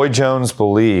 Lloyd Jones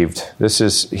believed,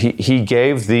 he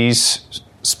gave these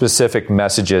specific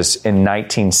messages in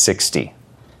 1960.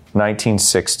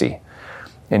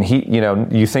 And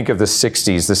you think of the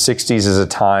 60s. The 60s is a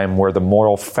time where the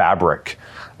moral fabric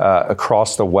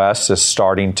across the West is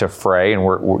starting to fray, and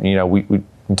we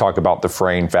can talk about the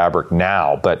fraying fabric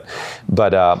now, but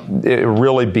it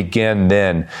really began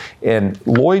then. And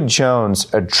Lloyd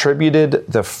Jones attributed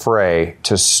the fray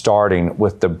to starting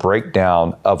with the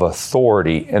breakdown of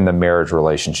authority in the marriage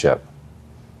relationship.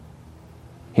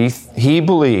 He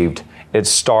believed it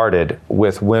started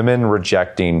with women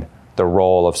rejecting the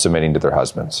role of submitting to their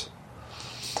husbands.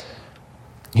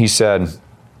 He said,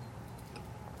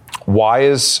 "Why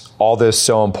is all this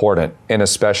so important, and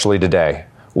especially today?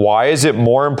 Why is it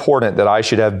more important that I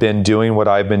should have been doing what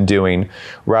I've been doing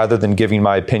rather than giving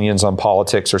my opinions on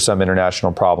politics or some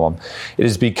international problem? It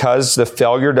is because the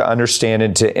failure to understand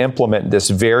and to implement this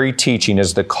very teaching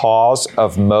is the cause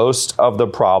of most of the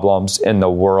problems in the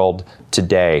world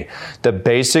today. The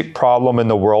basic problem in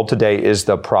the world today is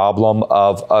the problem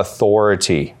of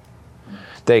authority.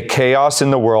 The chaos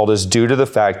in the world is due to the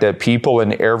fact that people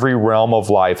in every realm of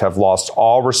life have lost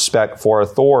all respect for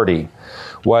authority,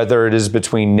 whether it is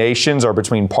between nations or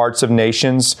between parts of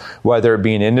nations, whether it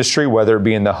be in industry, whether it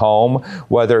be in the home,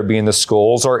 whether it be in the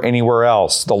schools or anywhere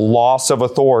else. The loss of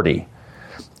authority.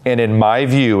 And in my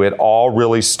view, it all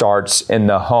really starts in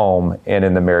the home and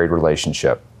in the married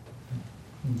relationship."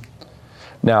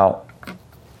 Now,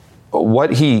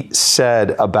 what he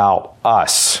said about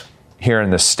us here in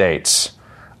the States,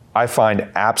 I find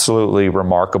absolutely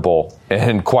remarkable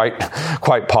and quite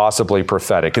possibly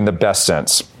prophetic in the best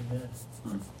sense.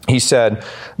 He said,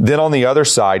 then on the other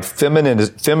side,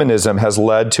 feminism has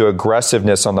led to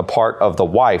aggressiveness on the part of the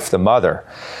wife, the mother.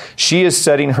 She is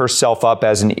setting herself up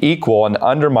as an equal and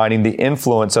undermining the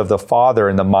influence of the father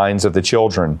in the minds of the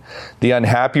children. The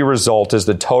unhappy result is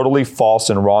the totally false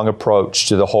and wrong approach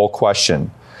to the whole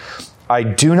question. I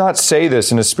do not say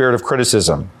this in a spirit of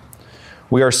criticism.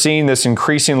 We are seeing this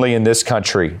increasingly in this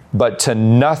country, but to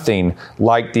nothing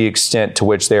like the extent to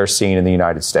which they are seen in the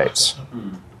United States.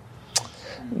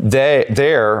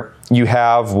 There you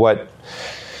have what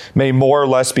may more or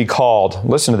less be called,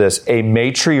 listen to this, a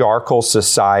matriarchal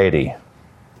society.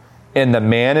 And the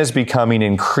man is becoming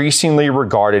increasingly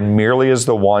regarded merely as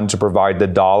the one to provide the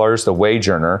dollars, the wage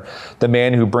earner, the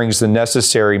man who brings the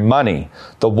necessary money.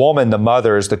 The woman, the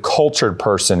mother, is the cultured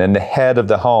person and the head of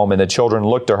the home, and the children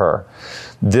look to her.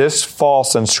 This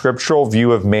false and scriptural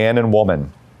view of man and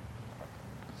woman,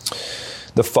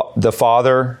 the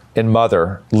father and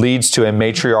mother, leads to a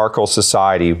matriarchal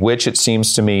society, which it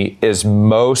seems to me is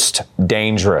most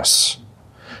dangerous.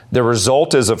 The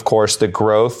result is, of course, the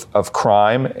growth of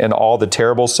crime and all the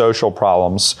terrible social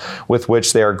problems with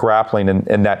which they are grappling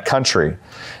in that country.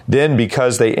 Then,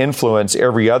 because they influence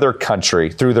every other country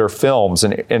through their films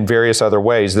and in various other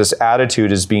ways, this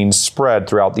attitude is being spread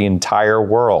throughout the entire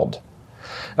world.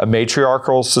 A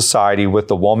matriarchal society with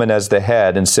the woman as the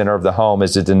head and center of the home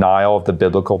is a denial of the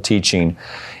biblical teaching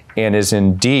and is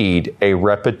indeed a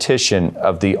repetition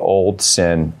of the old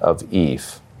sin of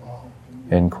Eve.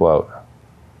 End quote.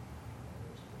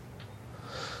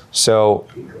 So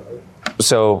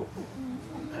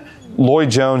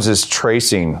Lloyd Jones is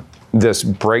tracing this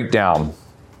breakdown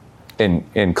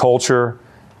in culture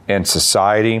and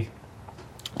society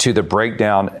to the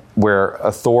breakdown where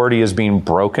authority is being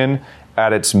broken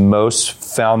at its most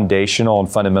foundational and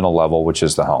fundamental level, which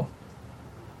is the home.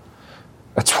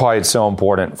 That's why it's so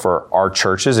important for our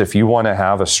churches. If you want to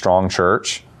have a strong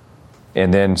church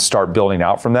and then start building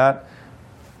out from that,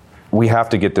 we have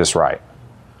to get this right,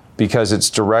 because it's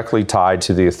directly tied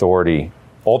to the authority,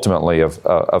 ultimately,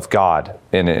 of God,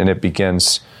 and it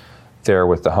begins there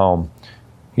with the home.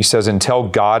 He says, until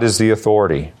God is the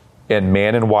authority, and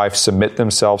man and wife submit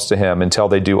themselves to him, until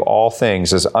they do all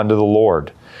things as unto the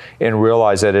Lord, and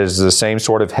realize that it is the same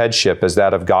sort of headship as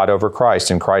that of God over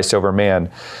Christ and Christ over man,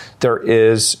 there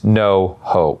is no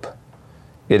hope.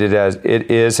 It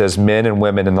is as men and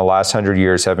women in the last 100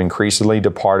 years have increasingly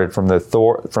departed from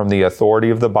the authority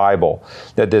of the Bible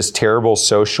that this terrible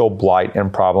social blight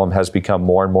and problem has become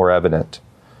more and more evident.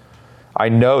 I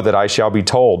know that I shall be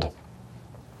told,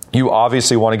 you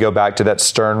obviously want to go back to that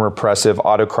stern, repressive,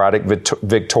 autocratic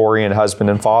Victorian husband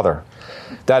and father.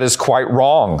 That is quite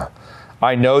wrong.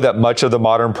 I know that much of the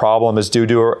modern problem is due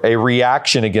to a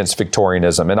reaction against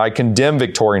Victorianism, and I condemn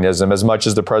Victorianism as much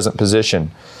as the present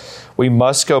position. We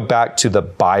must go back to the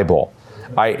Bible.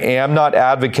 I am not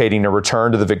advocating a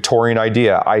return to the Victorian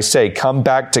idea. I say, come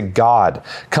back to God.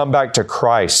 Come back to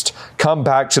Christ. Come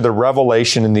back to the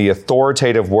revelation in the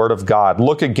authoritative Word of God.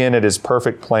 Look again at His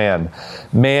perfect plan.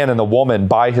 Man and the woman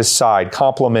by His side,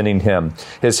 complementing Him,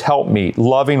 His helpmeet,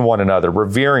 loving one another,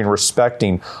 revering,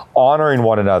 respecting, honoring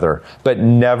one another, but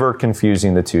never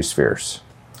confusing the two spheres.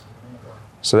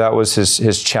 So that was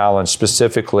his challenge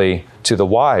specifically to the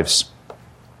wives.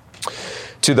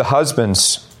 To the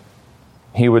husbands,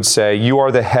 he would say, you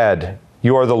are the head,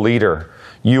 you are the leader,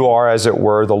 you are, as it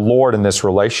were, the Lord in this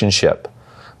relationship.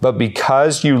 But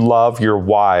because you love your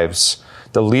wives,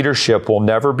 the leadership will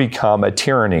never become a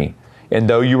tyranny. And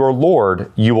though you are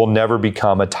Lord, you will never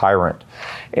become a tyrant.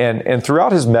 And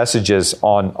throughout his messages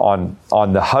on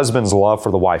the husband's love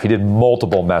for the wife, he did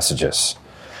multiple messages.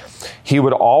 He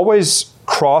would always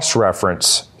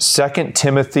cross-reference 2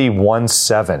 Timothy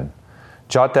 1:7.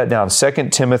 Jot that down, 2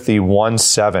 Timothy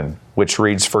 1:7, which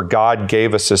reads, for God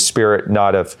gave us a spirit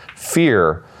not of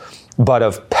fear, but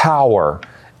of power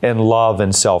and love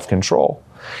and self-control.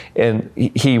 And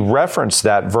he referenced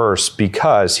that verse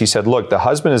because he said, look, the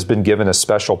husband has been given a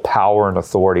special power and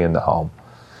authority in the home,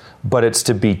 but it's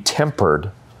to be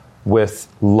tempered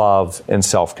with love and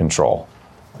self-control.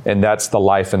 And that's the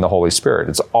life in the Holy Spirit.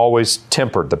 It's always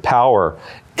tempered. The power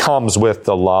comes with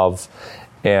the love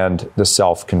and the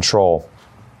self-control.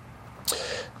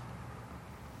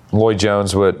 Lloyd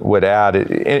Jones would add,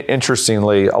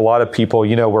 interestingly, a lot of people,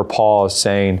 where Paul is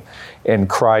saying, and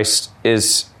Christ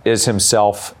is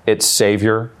himself its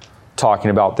Savior,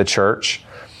 talking about the church.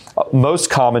 Most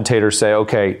commentators say,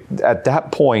 okay, at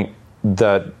that point,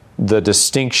 the the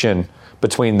distinction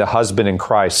between the husband and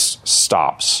Christ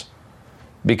stops,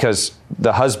 because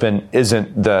the husband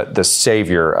isn't the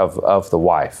savior of the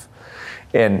wife.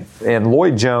 And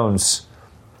Lloyd Jones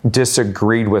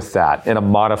disagreed with that in a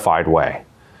modified way.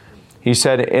 He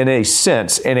said, in a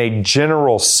sense, in a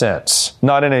general sense,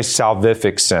 not in a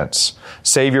salvific sense,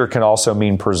 savior can also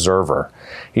mean preserver.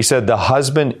 He said, the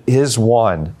husband is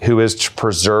one who is to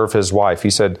preserve his wife. He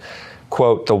said,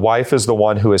 quote, the wife is the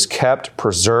one who is kept,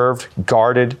 preserved,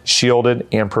 guarded, shielded,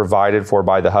 and provided for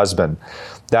by the husband.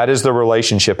 That is the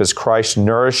relationship as Christ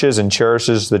nourishes and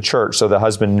cherishes the church, so the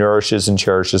husband nourishes and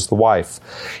cherishes the wife.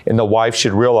 And the wife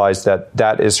should realize that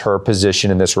that is her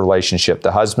position in this relationship.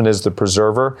 The husband is the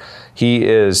preserver. He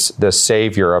is the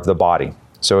savior of the body.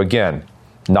 So again,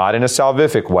 not in a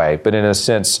salvific way, but in a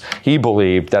sense, he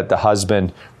believed that the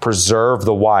husband preserved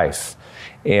the wife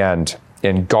and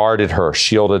guarded her,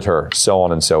 shielded her, so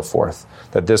on and so forth.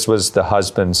 That this was the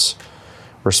husband's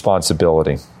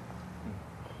responsibility.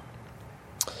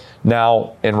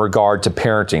 Now, in regard to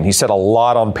parenting, he said a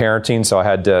lot on parenting, so I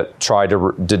had to try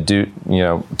to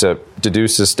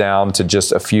deduce this down to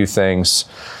just a few things.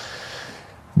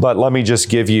 But let me just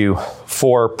give you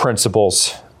 4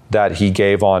 principles that he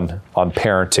gave on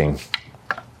parenting.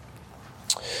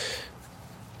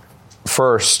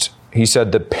 First, he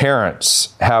said the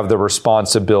parents have the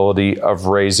responsibility of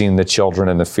raising the children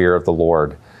in the fear of the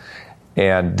Lord,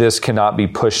 and this cannot be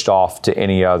pushed off to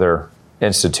any other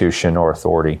institution or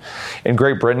authority. In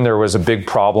Great Britain, there was a big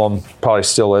problem, probably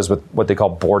still is, with what they call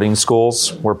boarding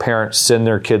schools, where parents send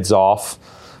their kids off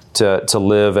to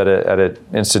live at an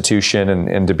institution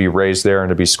and to be raised there and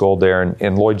to be schooled there.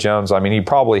 And Lloyd Jones, I mean, he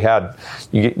probably had,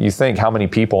 you think how many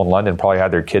people in London probably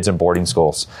had their kids in boarding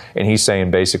schools. And he's saying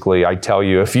basically, I tell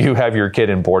you, if you have your kid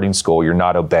in boarding school, you're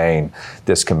not obeying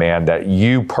this command, that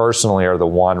you personally are the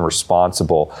one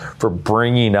responsible for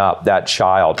bringing up that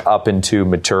child up into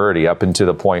maturity, up into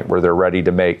the point where they're ready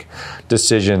to make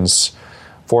decisions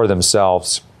for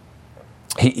themselves.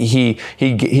 He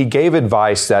gave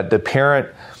advice that the parent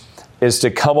is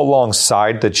to come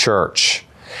alongside the church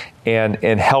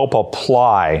and help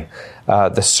apply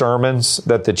the sermons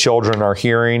that the children are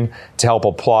hearing, to help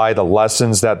apply the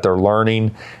lessons that they're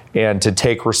learning, and to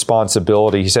take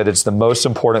responsibility. He said it's the most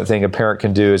important thing a parent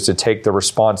can do is to take the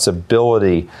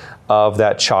responsibility of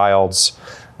that child's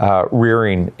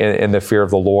rearing in the fear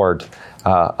of the Lord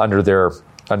under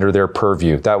their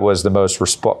purview. That was the most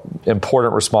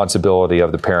important responsibility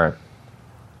of the parent.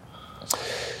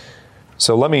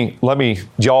 So let me, do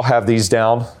y'all have these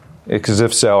down? Because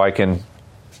if so, I can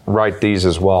write these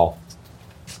as well.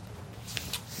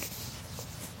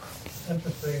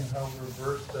 Interesting how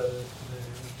reversed that is today,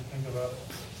 if you think about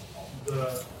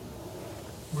it.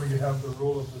 Where you have the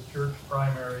role of the church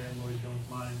primary in Lloyd Jones'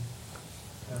 mind,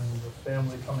 and the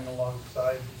family coming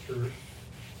alongside the church,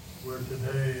 where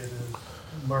today it is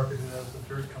marketed as the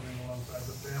church coming alongside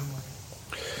the family.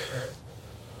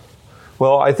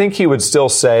 Well, I think he would still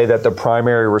say that the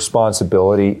primary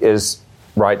responsibility is,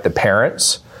 right, the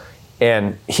parents.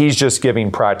 And he's just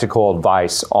giving practical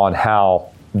advice on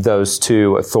how those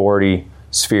two authority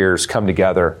spheres come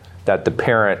together, that the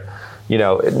parent,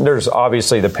 there's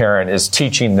obviously the parent is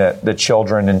teaching the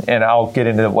children, and I'll get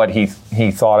into what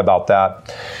he thought about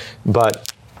that.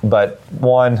 But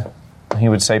one, he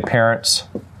would say parents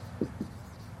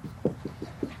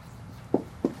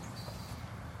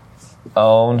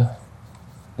own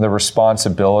the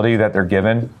responsibility that they're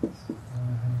given.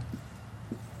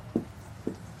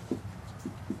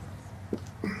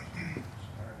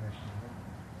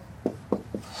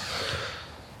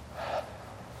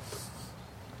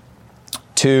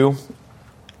 Two,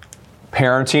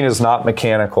 parenting is not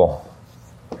mechanical.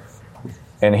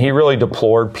 And he really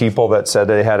deplored people that said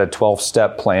they had a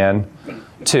 12-step plan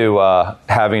to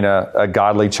having a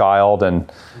godly child,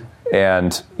 and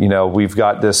we've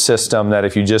got this system that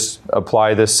if you just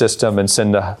apply this system and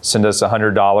send us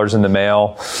 $100 in the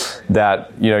mail,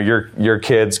 that your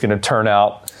kid's going to turn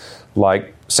out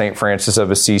like St. Francis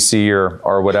of Assisi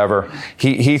or whatever.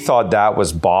 He thought that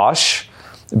was bosh,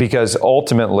 because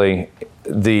ultimately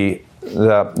the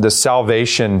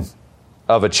salvation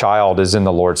of a child is in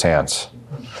the Lord's hands,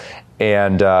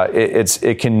 and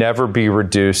it can never be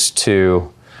reduced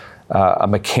to a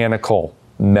mechanical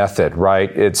method, right?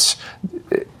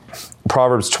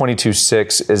 Proverbs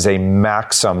 22:6 is a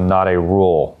maxim, not a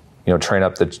rule. Train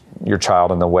up your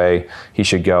child in the way he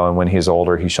should go, and when he is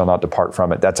older, he shall not depart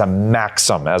from it. That's a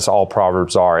maxim, as all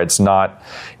Proverbs are. It's not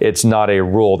a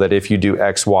rule that if you do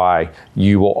X, Y,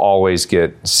 you will always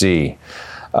get Z,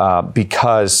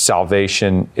 because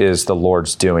salvation is the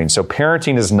Lord's doing. So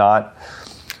parenting is not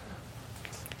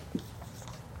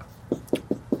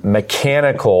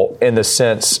mechanical in the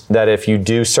sense that if you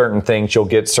do certain things, you'll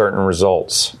get certain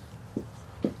results.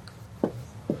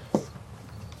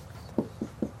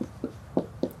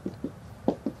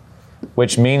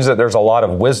 Which means that there's a lot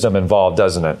of wisdom involved,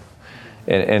 doesn't it?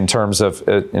 In terms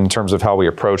of how we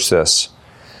approach this.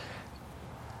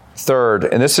 Third,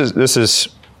 and this is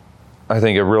I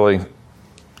think a really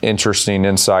interesting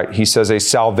insight. He says a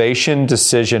salvation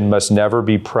decision must never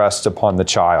be pressed upon the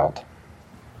child.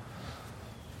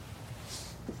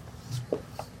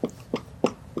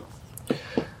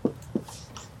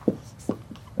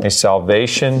 A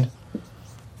salvation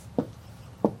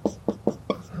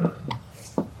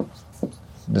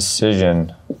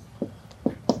decision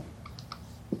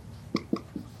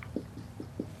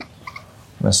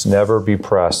must never be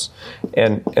pressed.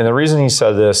 And the reason he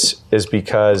said this is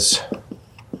because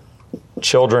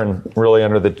children really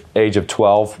under the age of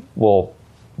 12 will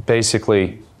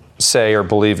basically say or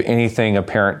believe anything a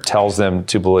parent tells them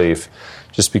to believe,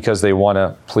 just because they want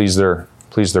to please their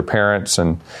parents,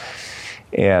 and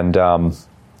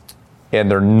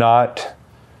they're not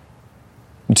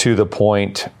to the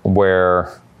point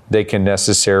where they can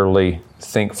necessarily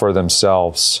think for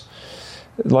themselves.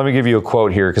 Let me give you a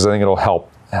quote here because I think it'll help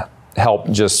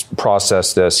just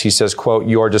process this. He says, quote,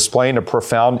 "You are displaying a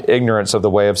profound ignorance of the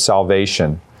way of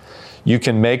salvation. You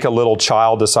can make a little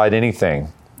child decide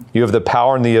anything. You have the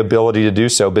power and the ability to do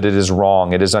so, but it is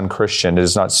wrong. It is unchristian. It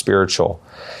is not spiritual.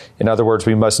 In other words,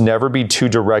 we must never be too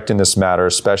direct in this matter,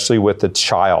 especially with the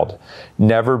child.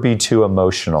 Never be too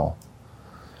emotional.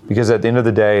 Because at the end of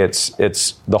the day,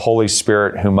 it's the Holy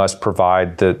Spirit who must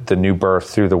provide the new birth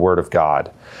through the Word of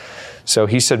God." So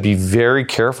he said, be very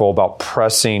careful about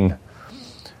pressing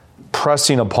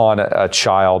upon a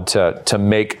child to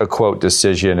make a, quote,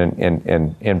 decision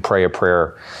and pray a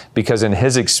prayer. Because in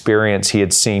his experience, he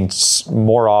had seen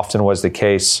more often was the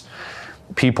case,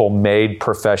 people made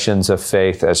professions of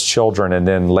faith as children and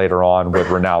then later on would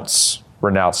renounce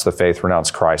the faith,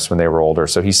 renounce Christ when they were older.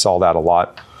 So he saw that a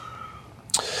lot.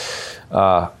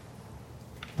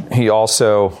 He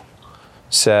also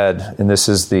said, and this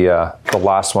is the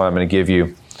last one I'm going to give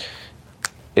you,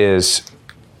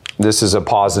 this is a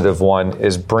positive one,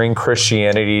 is bring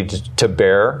Christianity to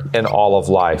bear in all of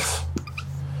life.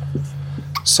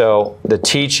 So the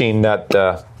teaching that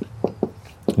the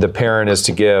parent is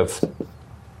to give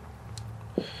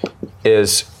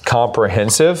is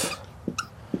comprehensive.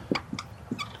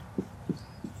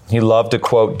 He loved to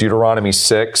quote Deuteronomy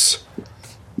 6,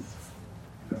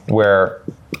 where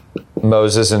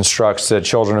Moses instructs the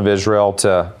children of Israel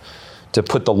to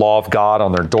put the law of God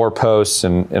on their doorposts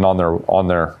and on their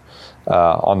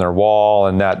wall,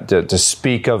 and that to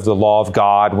speak of the law of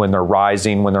God when they're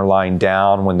rising, when they're lying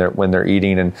down, when they're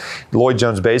eating. And Lloyd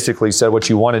Jones basically said, what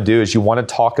you want to do is you want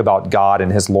to talk about God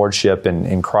and His lordship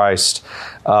in Christ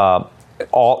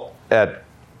all at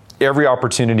every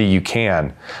opportunity you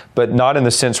can, but not in the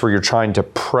sense where you're trying to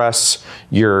press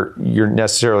your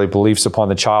necessarily beliefs upon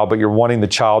the child, but you're wanting the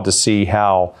child to see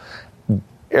how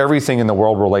everything in the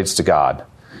world relates to God.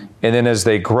 And then as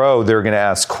they grow, they're going to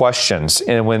ask questions.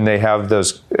 And when they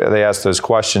ask those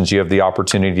questions, you have the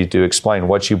opportunity to explain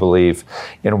what you believe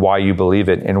and why you believe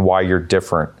it and why you're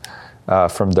different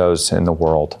from those in the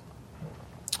world.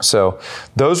 So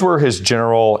those were his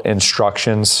general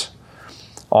instructions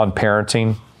on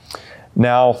parenting.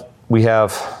 Now we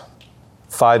have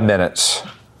 5 minutes.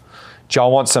 Do y'all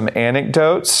want some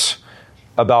anecdotes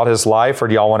about his life, or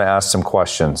do y'all want to ask some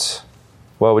questions?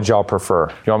 What would y'all prefer?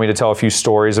 Do you want me to tell a few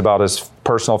stories about his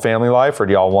personal family life, or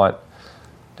do y'all want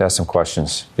to ask some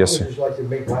questions? Yes, sir. I would just like to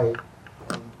make my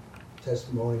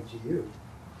testimony to you.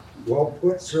 Well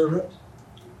put, servant,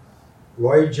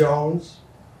 Lloyd Jones,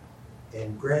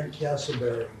 and Grant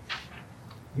Castleberry.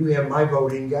 You have my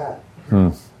vote in God.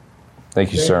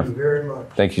 Thank you, sir. Thank you very much.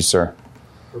 Thank you, sir.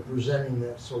 For presenting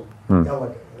that so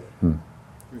elegantly.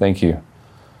 Thank you.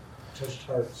 Touched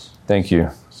hearts. Thank you.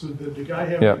 So did the guy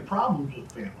have any problems with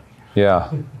family?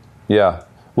 Yeah. Yeah.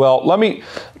 Well, let me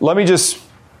just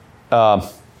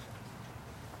tell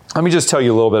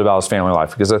you a little bit about his family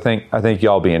life, because I think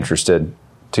y'all be interested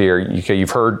to hear.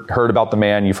 You've heard about the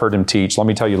man, you've heard him teach. Let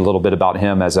me tell you a little bit about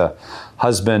him as a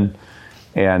husband,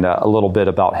 and a little bit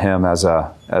about him as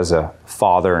a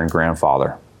father and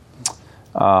grandfather.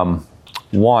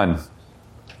 One,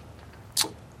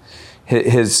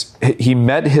 he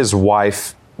met his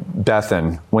wife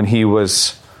Bethan when he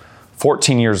was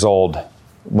 14 years old,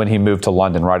 when he moved to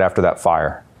London right after that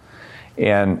fire.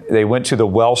 And they went to the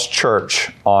Welsh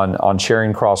church on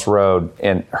Charing Cross Road,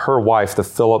 and her wife, the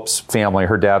Phillips family,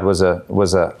 her dad was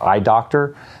a eye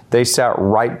doctor. They sat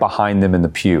right behind them in the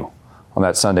pew on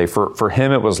that Sunday. For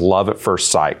him, it was love at first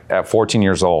sight at 14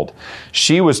 years old.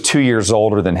 She was 2 years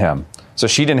older than him. So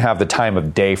she didn't have the time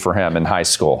of day for him in high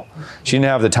school. She didn't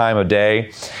have the time of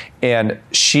day. And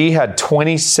she had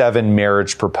 27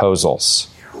 marriage proposals,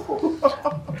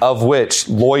 of which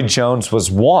Lloyd Jones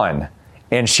was one,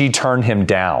 and she turned him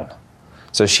down.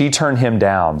 So she turned him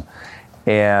down.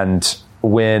 And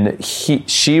when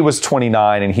she was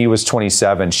 29 and he was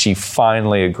 27, she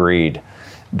finally agreed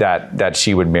that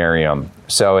she would marry him.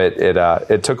 So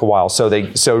it took a while. So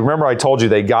remember I told you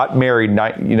they got married,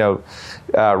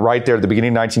 right there at the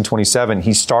beginning of 1927.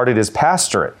 He started his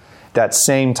pastorate that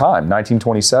same time,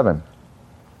 1927.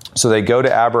 So they go to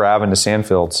Aberavon to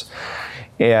Sandfields,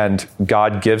 and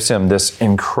God gives him this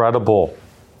incredible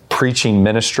preaching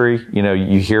ministry.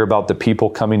 You hear about the people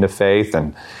coming to faith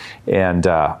and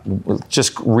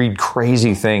just read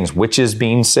crazy things, witches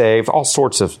being saved, all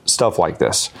sorts of stuff like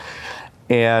this.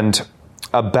 And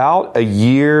about a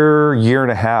year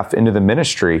and a half into the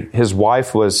ministry, his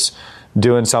wife was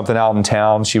doing something out in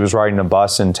town. She was riding a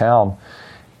bus in town,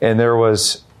 and there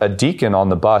was a deacon on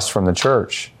the bus from the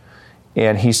church.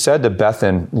 And he said to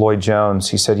Bethan Lloyd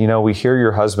Jones, he said, we hear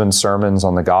your husband's sermons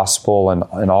on the gospel and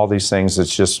all these things.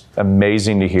 It's just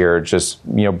amazing to hear. It just,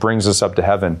 brings us up to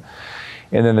heaven.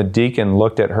 And then the deacon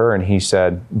looked at her and he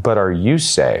said, but are you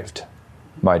saved,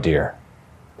 my dear?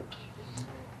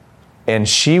 And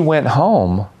she went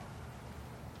home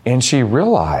and she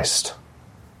realized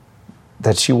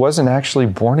that she wasn't actually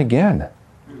born again.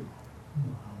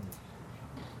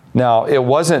 Now, it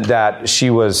wasn't that she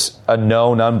was a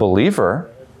known unbeliever,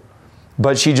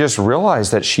 but she just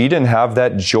realized that she didn't have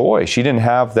that joy. She didn't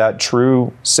have that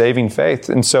true saving faith.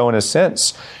 And so in a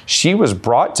sense, she was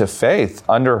brought to faith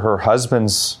under her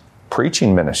husband's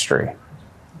preaching ministry.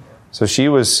 So she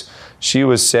was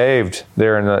saved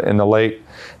there in the late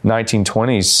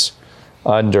 1920s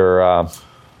under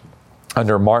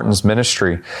Martin's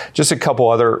ministry. Just a couple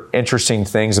other interesting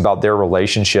things about their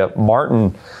relationship.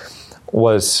 Martin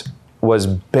was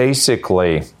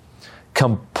basically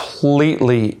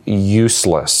completely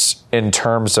useless in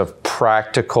terms of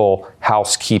practical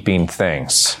housekeeping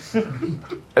things.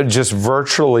 Just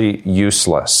virtually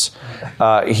useless.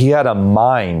 He had a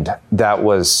mind that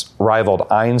was rivaled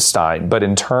Einstein, but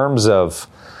in terms of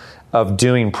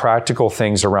doing practical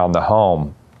things around the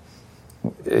home,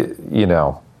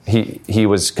 he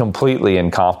was completely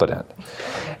incompetent.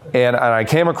 And I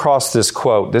came across this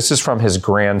quote. This is from his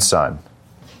grandson.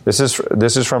 This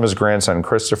is from his grandson,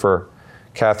 Christopher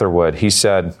Catherwood. He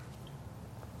said,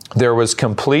 there was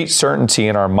complete certainty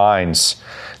in our minds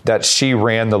that she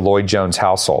ran the Lloyd Jones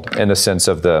household in the sense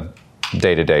of the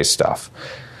day-to-day stuff.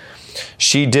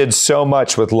 She did so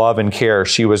much with love and care.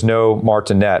 She was no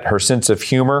martinet. Her sense of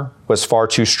humor was far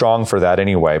too strong for that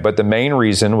anyway. But the main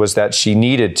reason was that she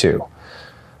needed to.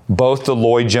 Both the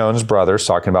Lloyd Jones brothers,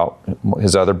 talking about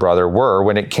his other brother, were,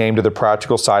 when it came to the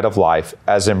practical side of life,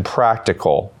 as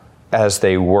impractical as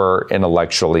they were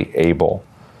intellectually able.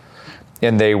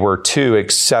 And they were two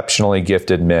exceptionally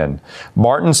gifted men.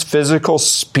 Martin's physical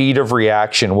speed of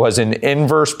reaction was in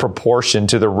inverse proportion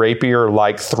to the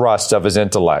rapier-like thrust of his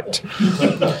intellect.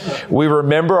 We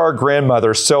remember our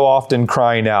grandmother so often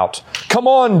crying out, "Come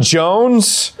on,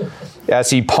 Jones!" as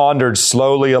he pondered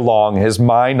slowly along, his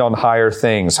mind on higher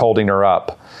things, holding her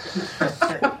up.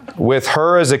 With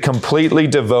her as a completely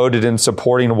devoted and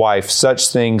supporting wife, such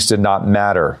things did not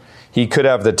matter. He could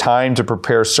have the time to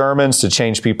prepare sermons, to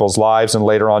change people's lives, and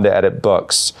later on to edit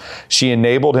books. She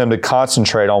enabled him to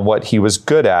concentrate on what he was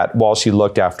good at while she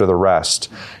looked after the rest.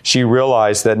 She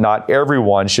realized that not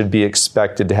everyone should be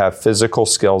expected to have physical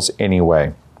skills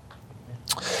anyway.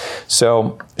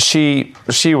 So she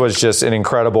was just an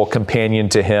incredible companion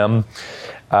to him.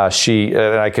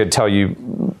 And I could tell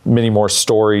you many more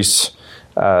stories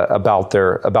about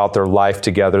their life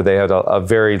together. They had a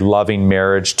very loving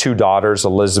marriage, 2 daughters,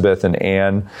 Elizabeth and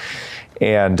Anne.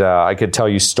 And I could tell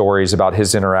you stories about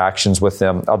his interactions with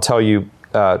them. I'll tell you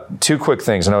 2 quick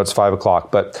things. I know it's 5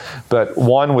 o'clock, but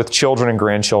one with children and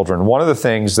grandchildren. One of the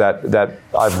things that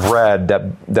I've read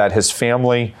that his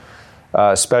family,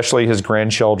 especially his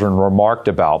grandchildren, remarked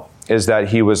about is that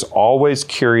he was always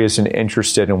curious and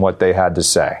interested in what they had to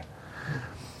say.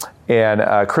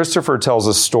 And Christopher tells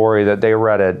a story that they were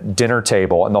at a dinner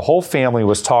table and the whole family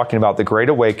was talking about the Great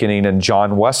Awakening and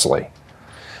John Wesley.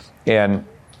 And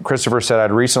Christopher said,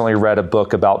 I'd recently read a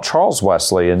book about Charles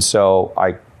Wesley. And so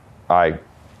I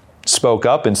spoke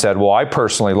up and said, well, I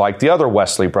personally like the other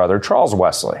Wesley brother, Charles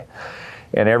Wesley.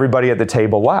 And everybody at the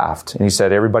table laughed. And he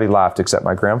said, everybody laughed except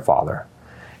my grandfather.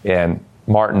 And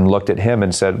Martin looked at him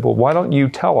and said, well, why don't you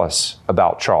tell us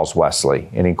about Charles Wesley?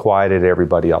 And he quieted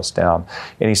everybody else down.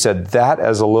 And he said, that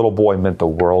as a little boy meant the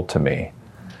world to me,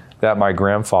 that my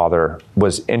grandfather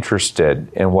was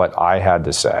interested in what I had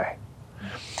to say.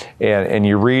 And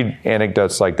you read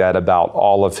anecdotes like that about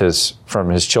all of from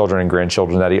his children and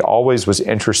grandchildren, that he always was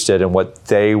interested in what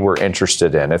they were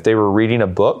interested in. If they were reading a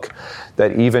book,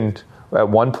 that even at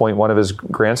one point, one of his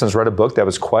grandsons read a book that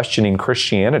was questioning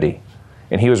Christianity,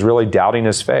 and he was really doubting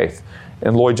his faith.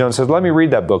 And Lloyd Jones said, let me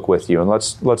read that book with you, and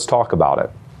let's talk about it.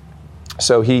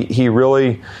 So he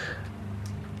really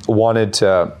wanted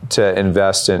to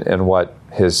invest in what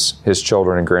his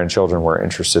children and grandchildren were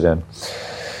interested in.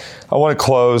 I want to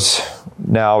close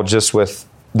now just with,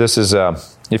 this is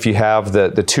if you have the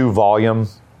 2-volume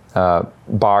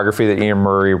biography that Ian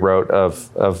Murray wrote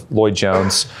of Lloyd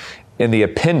Jones, in the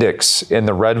appendix in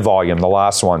the red volume, the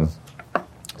last one,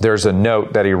 there's a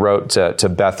note that he wrote to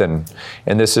Bethan,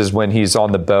 and this is when he's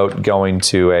on the boat going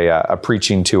to a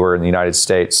preaching tour in the United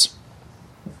States.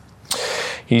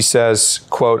 He says,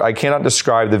 quote, I cannot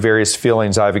describe the various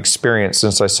feelings I've experienced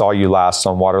since I saw you last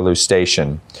on Waterloo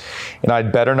Station, and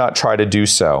I'd better not try to do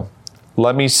so.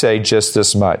 Let me say just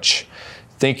this much.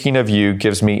 Thinking of you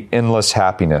gives me endless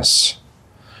happiness,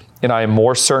 and I am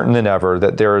more certain than ever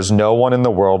that there is no one in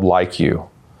the world like you,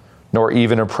 nor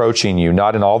even approaching you,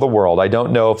 not in all the world. I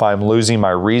don't know if I'm losing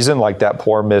my reason like that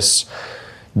poor Miss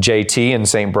JT in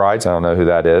St. Bride's. I don't know who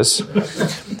that is.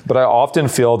 But I often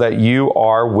feel that you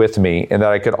are with me and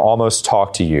that I could almost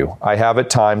talk to you. I have at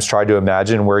times tried to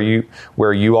imagine where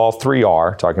you all three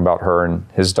are, talking about her and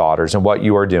his daughters, and what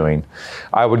you are doing.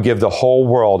 I would give the whole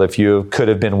world if you could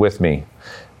have been with me.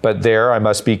 But there I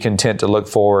must be content to look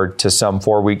forward to some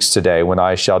 4 weeks today when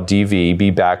I shall be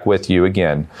back with you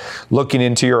again, looking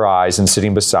into your eyes and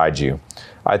sitting beside you.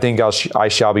 I think I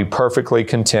shall be perfectly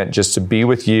content just to be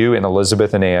with you and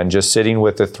Elizabeth and Anne, just sitting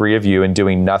with the three of you and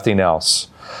doing nothing else.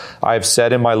 I have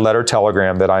said in my letter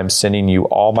telegram that I am sending you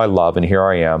all my love, and here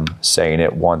I am saying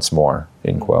it once more,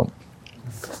 end quote.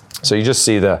 So you just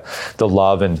see the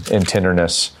love and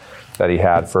tenderness that he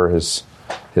had for his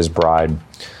bride.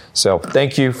 So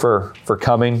thank you for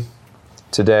coming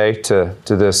today to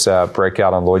this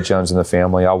breakout on Lloyd Jones and the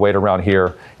family. I'll wait around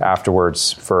here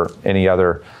afterwards for any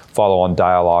other follow-on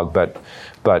dialogue, but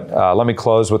let me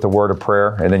close with a word of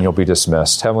prayer, and then you'll be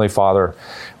dismissed. Heavenly Father,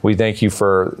 we thank you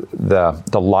for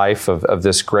the life of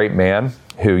this great man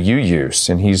who you used,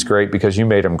 and he's great because you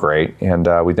made him great. And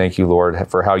we thank you, Lord,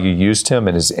 for how you used him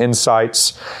and his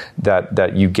insights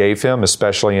that you gave him,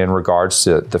 especially in regards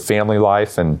to the family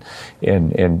life and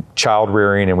child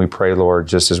rearing. And we pray, Lord,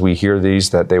 just as we hear these,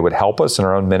 that they would help us in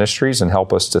our own ministries and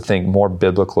help us to think more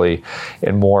biblically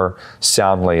and more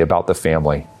soundly about the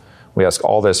family. We ask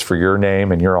all this for your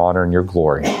name and your honor and your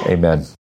glory. Amen.